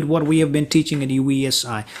inconsistent with what we have been teaching at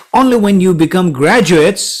UESI. Only when you become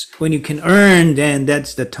graduates, when you can earn, then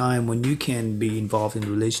that's the time when you can be involved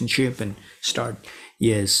in relationship and start,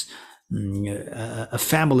 yes, a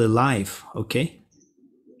family life, okay?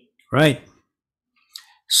 Right?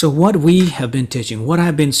 So what we have been teaching, what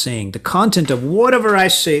I've been saying, the content of whatever I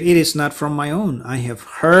say, it is not from my own. I have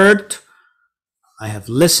heard, I have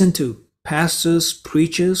listened to pastors,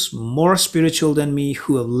 preachers, more spiritual than me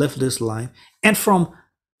who have lived this life, and from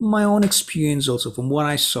my own experience also, from what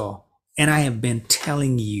I saw. And I have been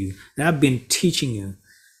telling you, and I've been teaching you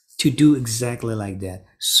to do exactly like that,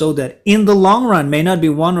 so that in the long run, may not be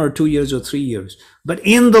 1 or 2 years or 3 years, but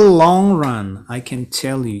in the long run, I can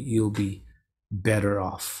tell you, you'll be better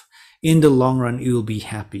off. In the long run, you'll be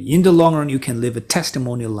happy. In the long run, you can live a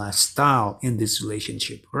testimonial lifestyle in this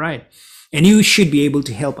relationship, right? And you should be able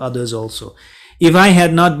to help others also. If I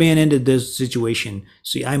had not been into this situation,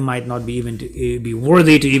 see, I might not be even be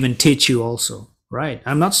worthy to even teach you also, right?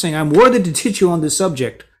 I'm not saying I'm worthy to teach you on this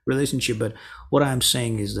subject, relationship, but what I'm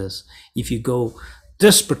saying is this: if you go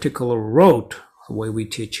this particular road, the way we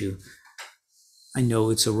teach you, I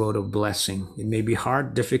know it's a road of blessing. It may be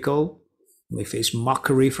hard, difficult, you may face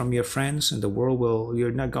mockery from your friends, and the world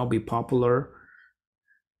you're not going to be popular.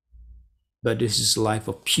 But this is a life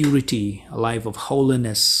of purity, a life of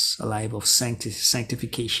holiness, a life of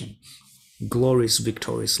sanctification, glorious,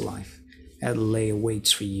 victorious life that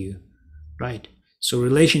awaits for you, right? So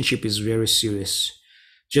relationship is very serious.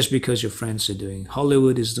 Just because your friends are doing,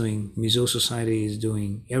 Hollywood is doing, Mizo Society is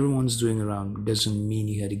doing, everyone's doing around, doesn't mean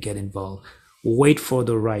you have to get involved. Wait for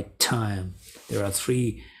the right time. There are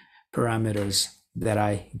 3 parameters that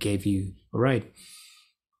I gave you, all right?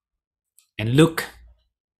 And look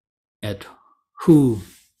at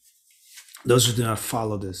those who do not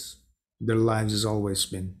follow this, their lives has always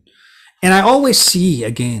been. And I always see,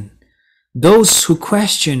 again, those who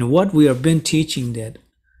question what we have been teaching, that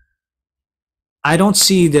I don't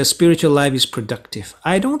see their spiritual life is productive.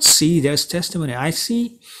 I don't see there's testimony. I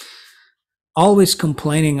see always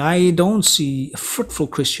complaining. I don't see a fruitful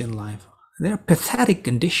Christian life. They're a pathetic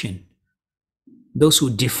condition. Those who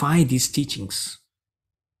defy these teachings.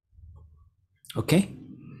 Okay?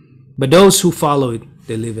 But those who follow it,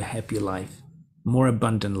 they live a happy life, more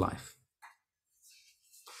abundant life.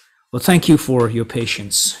 Well, thank you for your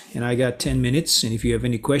patience. And I got 10 minutes. And if you have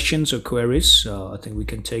any questions or queries, I think we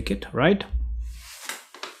can take it, right?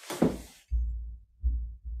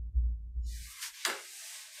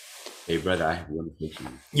 Hey, brother, I have one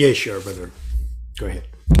question. Yeah, sure, brother. Go ahead.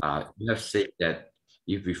 You have said that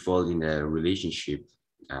if we fall in a relationship,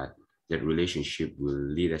 that relationship will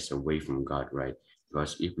lead us away from God, right?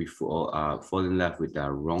 Because if we fall in love with the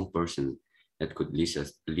wrong person, that could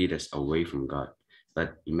lead us away from God.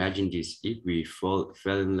 But imagine this: if we fell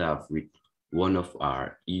in love with one of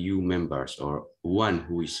our EU members, or one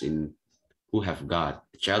who have God,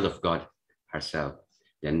 a child of God herself,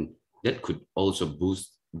 then that could also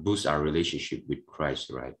boost our relationship with Christ,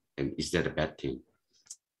 right? And is that a bad thing?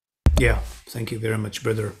 Yeah, thank you very much,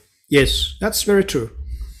 brother. Yes, that's very true.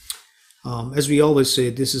 As we always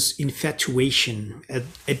say, this is infatuation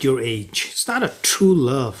at your age. It's not a true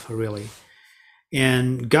love, really.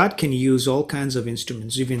 And God can use all kinds of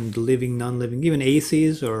instruments, even living, non-living, even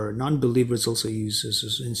atheists or non-believers also use this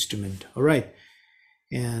as an instrument. All right.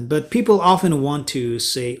 But people often want to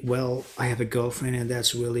say, well, I have a girlfriend and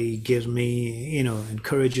that's really gives me,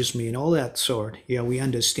 encourages me and all that sort. Yeah, we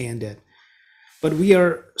understand that. But we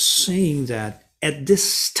are saying that at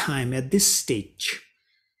this time, at this stage,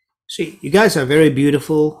 see, you guys are very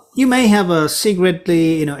beautiful. You may have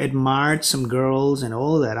secretly, admired some girls and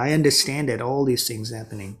all that. I understand that all these things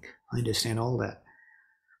happening. I understand all that.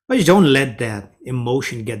 But you don't let that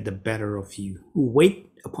emotion get the better of you.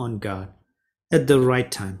 Wait upon God at the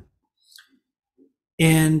right time.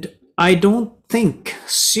 And I don't think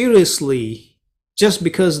seriously, just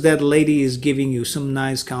because that lady is giving you some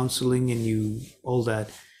nice counseling and you all that,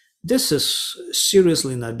 this is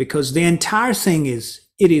seriously not, because the entire thing is,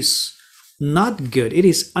 it is not good. It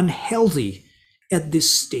is unhealthy at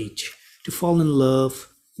this stage to fall in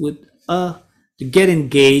love with to get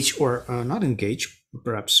engaged, or not engaged,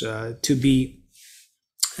 perhaps to be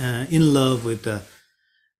in love with a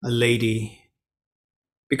lady,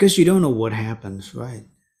 because you don't know what happens, right?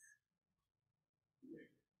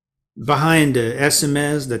 Behind the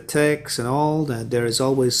SMS, the text, and all that, there is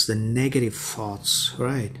always the negative thoughts,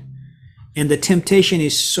 right? And the temptation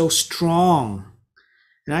is so strong.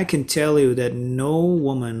 And I can tell you that no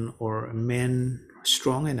woman or man is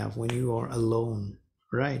strong enough when you are alone,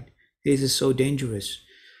 right? This is so dangerous.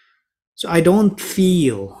 So I don't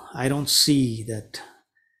see that.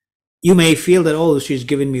 You may feel that, oh, she's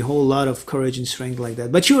given me a whole lot of courage and strength like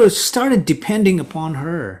that. But you started depending upon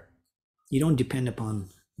her. You don't depend upon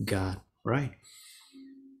God, right?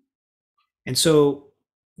 And so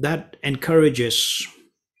that encourages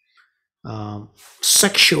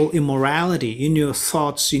sexual immorality in your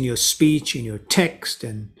thoughts, in your speech, in your text,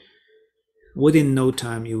 and within no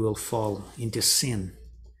time you will fall into sin.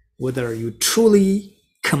 Whether you truly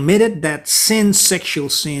committed that sin, sexual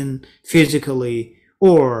sin, physically,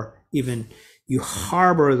 or even you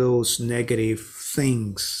harbor those negative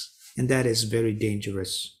things, and that is very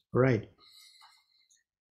dangerous, right?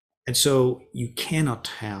 And so you cannot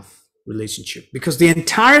have relationship, because the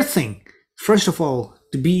entire thing, first of all,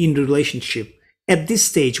 to be in relationship at this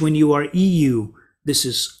stage when you are EU, this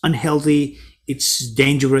is unhealthy, it's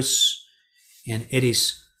dangerous, and it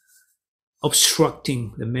is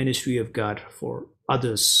obstructing the ministry of God for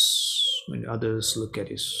others. When others look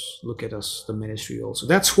at us, the ministry also.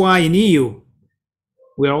 That's why in EU,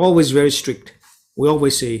 we are always very strict. We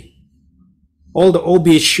always say all the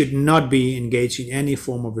OBs should not be engaged in any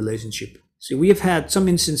form of relationship. See, we have had some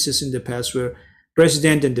instances in the past where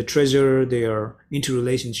president and the treasurer, they are into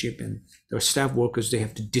relationship, and their staff workers, they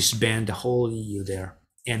have to disband the whole EU there.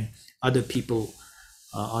 And other people,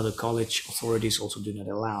 other college authorities also do not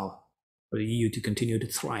allow for the EU to continue to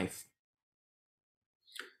thrive.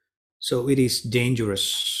 So it is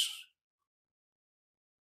dangerous.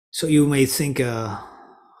 So you may think, I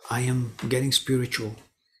am getting spiritual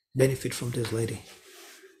benefit from this lady.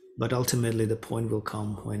 But ultimately the point will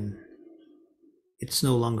come when it's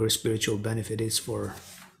no longer a spiritual benefit, it's for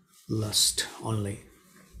lust only.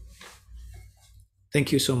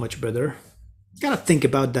 Thank you so much, brother. Gotta think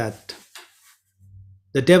about that.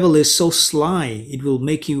 The devil is so sly, it will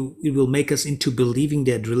make us into believing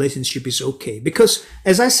that relationship is okay. Because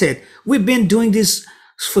as I said, we've been doing this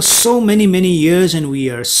for so many years, and we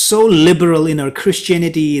are so liberal in our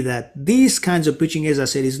Christianity that these kinds of preaching, as I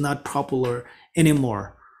said, is not popular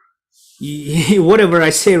anymore. Whatever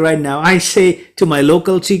I say right now, I say to my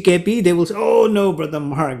local TKP, they will say, oh no, Brother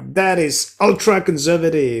Mark, that is ultra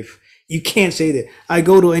conservative. You can't say that. I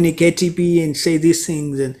go to any KTP and say these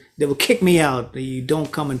things and they will kick me out. You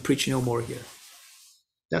don't come and preach no more here.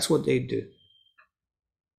 That's what they do.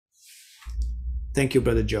 Thank you,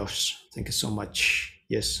 Brother Josh. Thank you so much.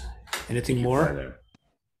 Yes. Anything more?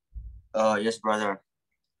 Yes, brother.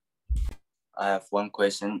 I have one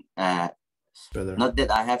question. Brother. Not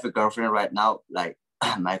that I have a girlfriend right now. Like,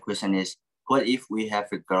 my question is, what if we have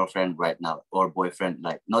a girlfriend right now or boyfriend?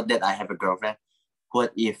 Like, not that I have a girlfriend.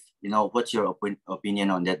 What if, what's your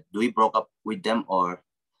opinion on that? Do we broke up with them, or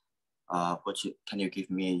can you give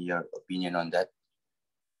me your opinion on that?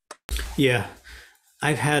 Yeah,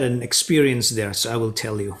 I've had an experience there, so I will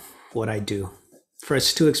tell you what I do.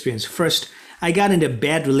 First, two experiences. First, I got into a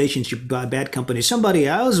bad relationship by a bad company.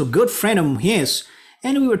 I was a good friend of his,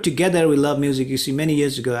 and we were together. We love music. You see, many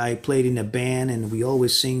years ago, I played in a band, and we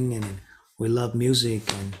always sing, and we love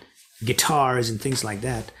music and guitars and things like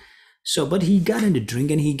that. So, but he got into drink,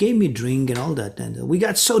 and he gave me drink and all that, and we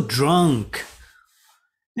got so drunk.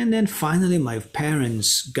 And then finally my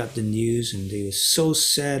parents got the news, and they were so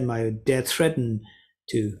sad. My dad threatened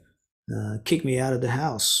to kick me out of the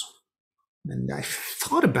house. And I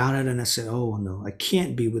thought about it, and I said, oh no, I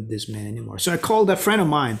can't be with this man anymore. So I called a friend of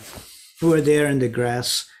mine who were there in the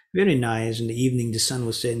grass, very nice. In the evening, the sun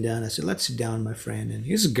was setting down. I said, let's sit down, my friend. And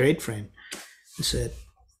he's a great friend. I said,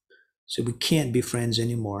 So we can't be friends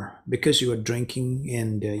anymore because you are drinking,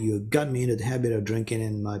 and you got me into the habit of drinking,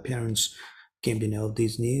 and my parents came to know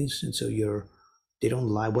these news, and so they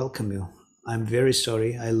don't welcome you. I'm very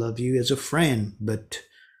sorry. I love you as a friend, but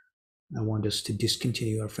I want us to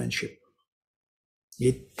discontinue our friendship.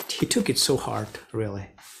 He took it so hard, really.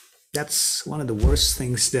 That's one of the worst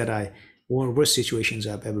things worst situations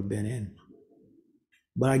I've ever been in.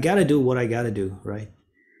 But I gotta do what I gotta do, right?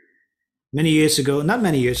 Not many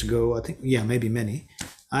years ago, I think, yeah, maybe many,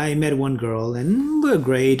 I met one girl and we're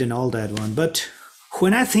great and all that one. But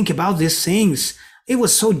when I think about these things, it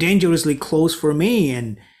was so dangerously close for me,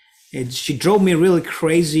 and she drove me really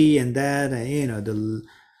crazy, and that,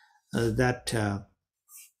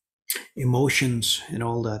 emotions and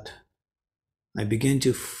all that. I began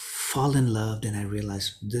to fall in love, and I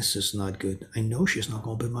realized this is not good. I know she's not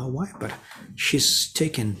going to be my wife, but she's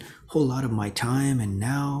taken a whole lot of my time, and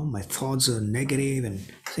now my thoughts are negative and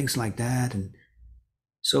things like that. And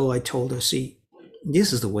so I told her, see,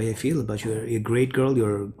 this is the way I feel about you. You're a great girl,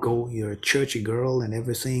 you're a churchy girl and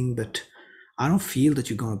everything, but I don't feel that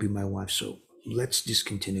you're going to be my wife, so let's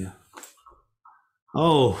discontinue.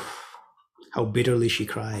 Oh, how bitterly she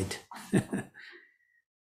cried.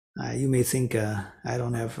 You may think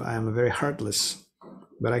I'm very heartless,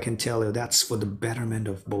 but I can tell you that's for the betterment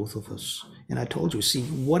of both of us. And I told you, see,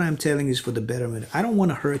 what I'm telling you is for the betterment. I don't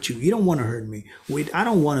want to hurt you. You don't want to hurt me. I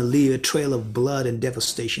don't want to leave a trail of blood and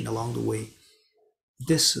devastation along the way.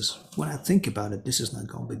 This is, when I think about it, this is not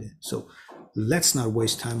going to be there. So let's not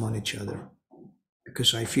waste time on each other,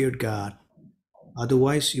 because I feared God.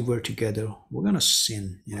 Otherwise, if we're together, we're going to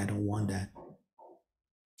sin, and I don't want that.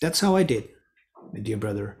 That's how I did, my dear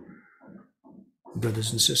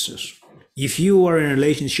brothers and sisters. If you are in a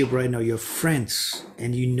relationship right now, you're friends,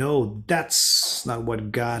 and you know that's not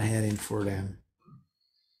what God had in for them,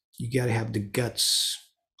 you got to have the guts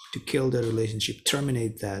to kill that relationship,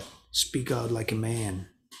 terminate that, speak out like a man,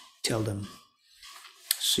 tell them,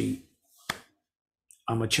 see,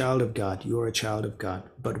 I'm a child of God, you're a child of God,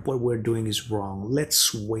 but what we're doing is wrong.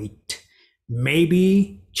 Let's wait.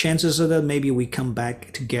 Maybe, chances are that maybe we come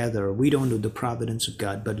back together. We don't know the providence of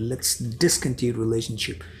God, but let's discontinue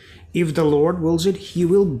relationship. If the Lord wills it, He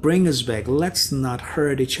will bring us back. Let's not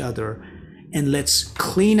hurt each other, and let's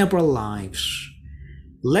clean up our lives.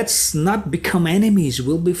 Let's not become enemies.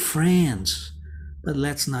 We'll be friends, but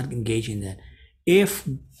let's not engage in that. If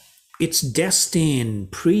it's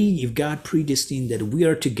destined, if God predestined that we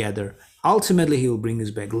are together, ultimately He will bring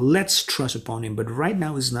us back. Let's trust upon Him. But right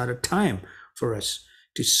now is not a time for us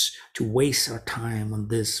to waste our time on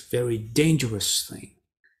this very dangerous thing.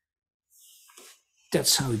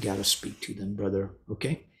 That's how we got to speak to them, brother,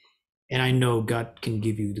 okay? And I know God can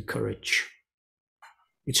give you the courage.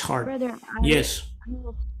 It's hard. Brother, Yes. I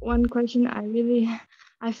have one question.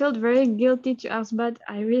 I felt very guilty to ask, but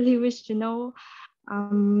I really wish to know,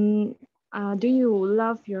 do you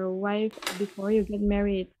love your wife before you get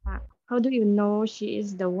married? How do you know she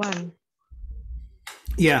is the one?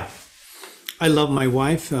 Yeah, I love my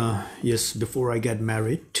wife, yes, before I get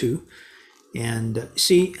married too. And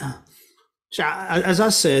see, so as I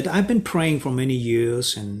said, I've been praying for many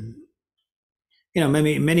years, and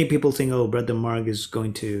many people think, oh, Brother Mark is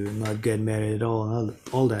going to not get married at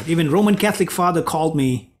all that. Even Roman Catholic father called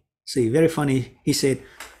me, see, very funny. He said,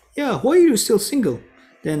 yeah, why are you still single?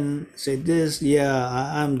 Then said this, yeah,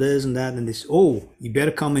 I'm this and that and this. Oh, you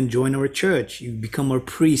better come and join our church. You become our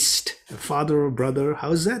priest, a father or brother.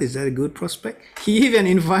 How's that? Is that a good prospect? He even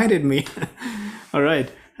invited me. All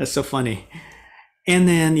right, that's so funny. And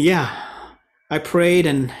then, yeah, I prayed,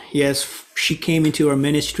 and yes, she came into our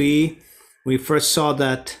ministry. We first saw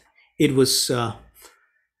that it was,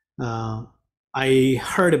 I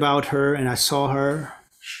heard about her and I saw her.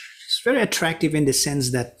 She's very attractive in the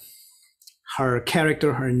sense that her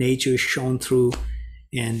character, her nature is shown through.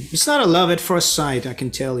 And it's not a love at first sight, I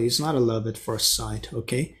can tell you. It's not a love at first sight,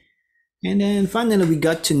 okay? And then finally we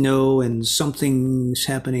got to know, and something's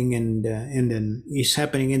happening, and then it's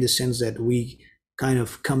happening in the sense that we kind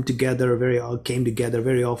of came together very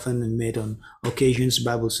often and met on occasions,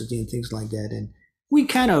 Bible study and things like that. And we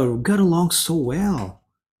kind of got along so well.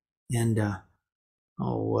 And I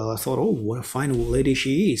thought, oh, what a fine lady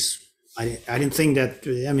she is. I didn't think that,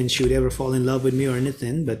 she would ever fall in love with me or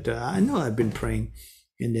anything, but I know I've been praying.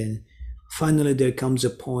 And then finally there comes a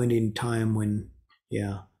point in time when,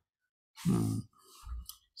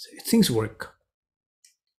 things work.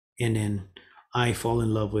 And then I fall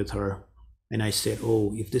in love with her. And I said,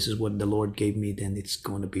 oh, if this is what the Lord gave me, then it's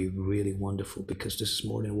going to be really wonderful, because this is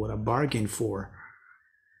more than what I bargained for.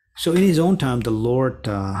 So in his own time, the Lord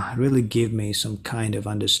really gave me some kind of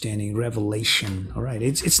understanding, revelation. All right,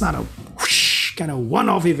 it's not a whoosh, kind of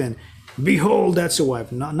one-off event. Behold, that's a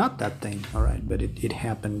wife. Not that thing. All right, but it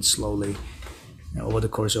happened slowly over the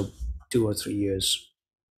course of 2 or 3 years.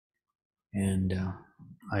 And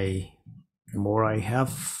the more I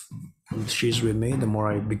have, she's with me, the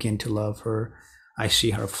more I begin to love her. I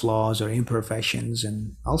see her flaws or imperfections,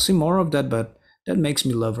 and I'll see more of that, but that makes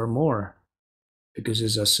me love her more. Because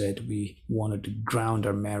as I said, we wanted to ground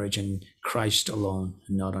our marriage in Christ alone,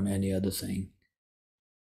 not on any other thing.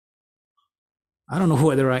 I don't know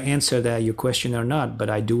whether I answered that your question or not, but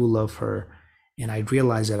I do love her, and I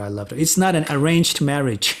realize that I love her. It's not an arranged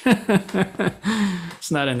marriage.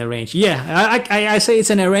 It's not an arranged. Yeah, I say it's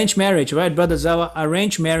an arranged marriage, right, Brother Zawa?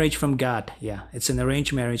 Arranged marriage from God. Yeah, it's an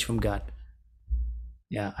arranged marriage from God.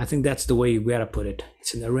 Yeah, I think that's the way you gotta put it.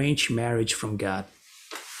 It's an arranged marriage from God.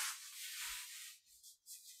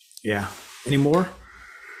 Yeah. Any more?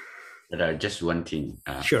 But just one thing.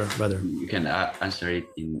 Sure, brother. You can answer it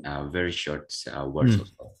in very short words.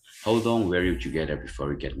 Also. How long were you together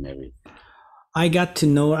before you get married? I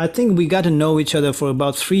think we got to know each other for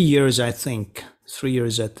about 3 years, I think. 3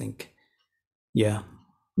 years, I think. Yeah.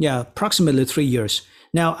 Yeah, approximately 3 years.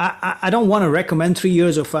 Now, I don't want to recommend 3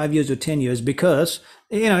 years or 5 years or 10 years because,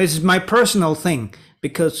 it's my personal thing.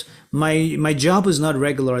 Because my job is not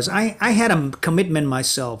regularized. I had a commitment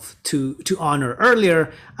myself to honor.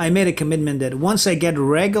 Earlier, I made a commitment that once I get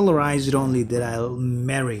regularized only that I'll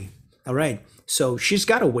marry. All right. So she's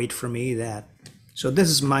got to wait for me that. So this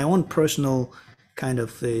is my own personal kind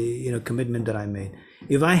of commitment that I made.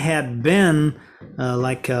 If I had been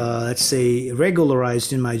let's say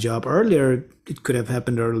regularized in my job earlier, it could have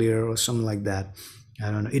happened earlier or something like that. I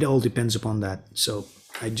don't know. It all depends upon that. So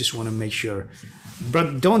I just want to make sure.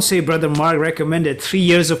 But don't say Brother Mark recommended 3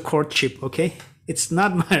 years of courtship, okay? It's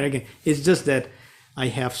not my, it's just that I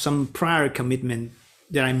have some prior commitment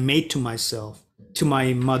that I made to myself, to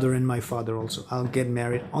my mother and my father also. I'll get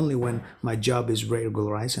married only when my job is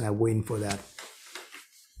regularized, and I'm waiting for that.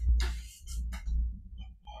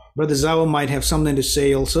 Brother Zawa might have something to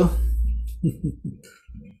say also.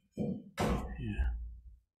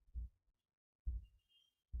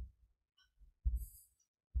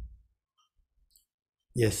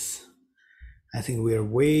 Yes, I think we are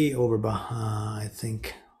way over,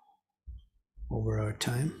 over our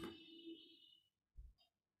time.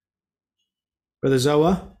 Brother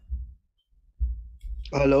Zawa?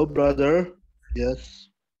 Hello, brother. Yes.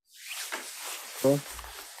 Oh.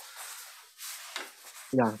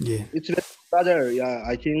 Yeah. It's brother. Yeah,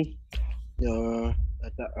 I think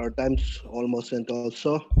our time's almost spent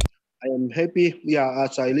also. I am happy. Yeah,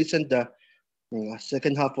 as I listened the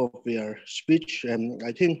second half of your speech, and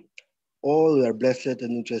I think all are blessed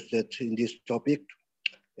and interested in this topic.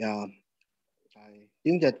 Yeah, I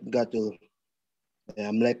think that God will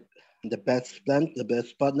like the best plan, the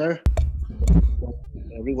best partner,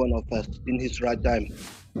 every one of us in his right time.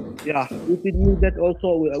 Yeah, if we knew that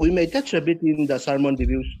also, we may touch a bit in the sermon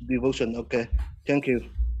devotion. Okay, thank you.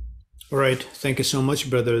 All right, thank you so much,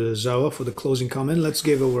 Brother Zawa, for the closing comment. Let's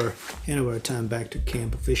give hand over our time back to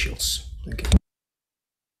camp officials. Thank you.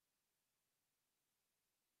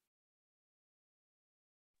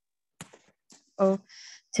 Oh,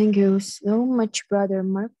 thank you so much, Brother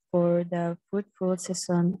Mark, for the fruitful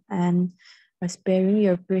session and sparing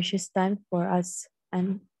your precious time for us.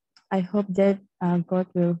 And I hope that God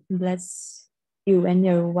will bless you and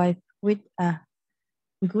your wife with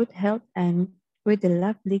good health and with the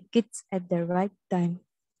lovely kids at the right time.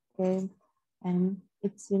 Okay, and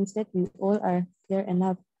it seems that we all are clear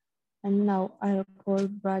enough. And now I'll call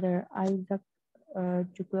Brother Isaac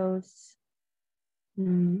to close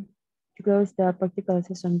the practical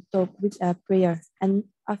session talk with a prayer. And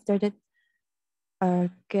after that, our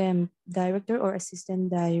camp director or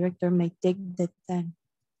assistant director may take that time.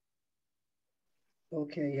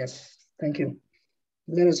 Okay, yes, thank you.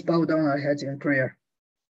 Let us bow down our heads in prayer.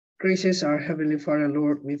 Gracious our Heavenly Father,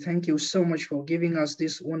 Lord, we thank you so much for giving us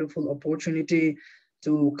this wonderful opportunity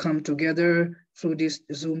to come together through this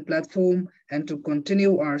Zoom platform and to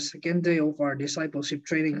continue our second day of our Discipleship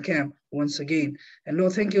Training Camp once again. And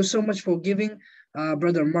Lord, thank you so much for giving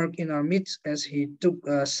Brother Mark in our midst as he took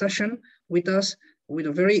a session with us with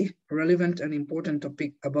a very relevant and important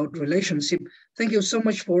topic about relationship. Thank you so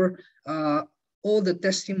much for all the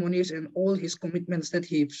testimonies and all his commitments that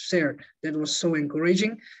he shared. That was so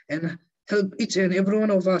encouraging, and help each and every one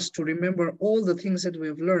of us to remember all the things that we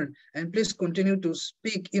have learned. And please continue to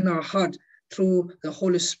speak in our heart through the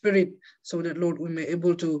Holy Spirit so that, Lord, we may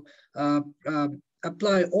able to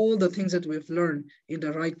apply all the things that we've learned in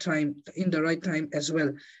the right time as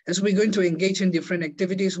well. As we're going to engage in different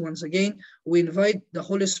activities, once again, we invite the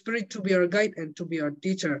Holy Spirit to be our guide and to be our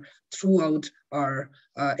teacher throughout our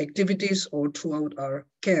activities or throughout our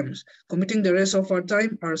camps, committing the rest of our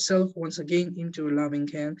time, ourselves, once again, into a loving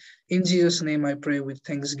hand. In Jesus' name I pray with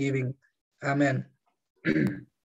thanksgiving. Amen.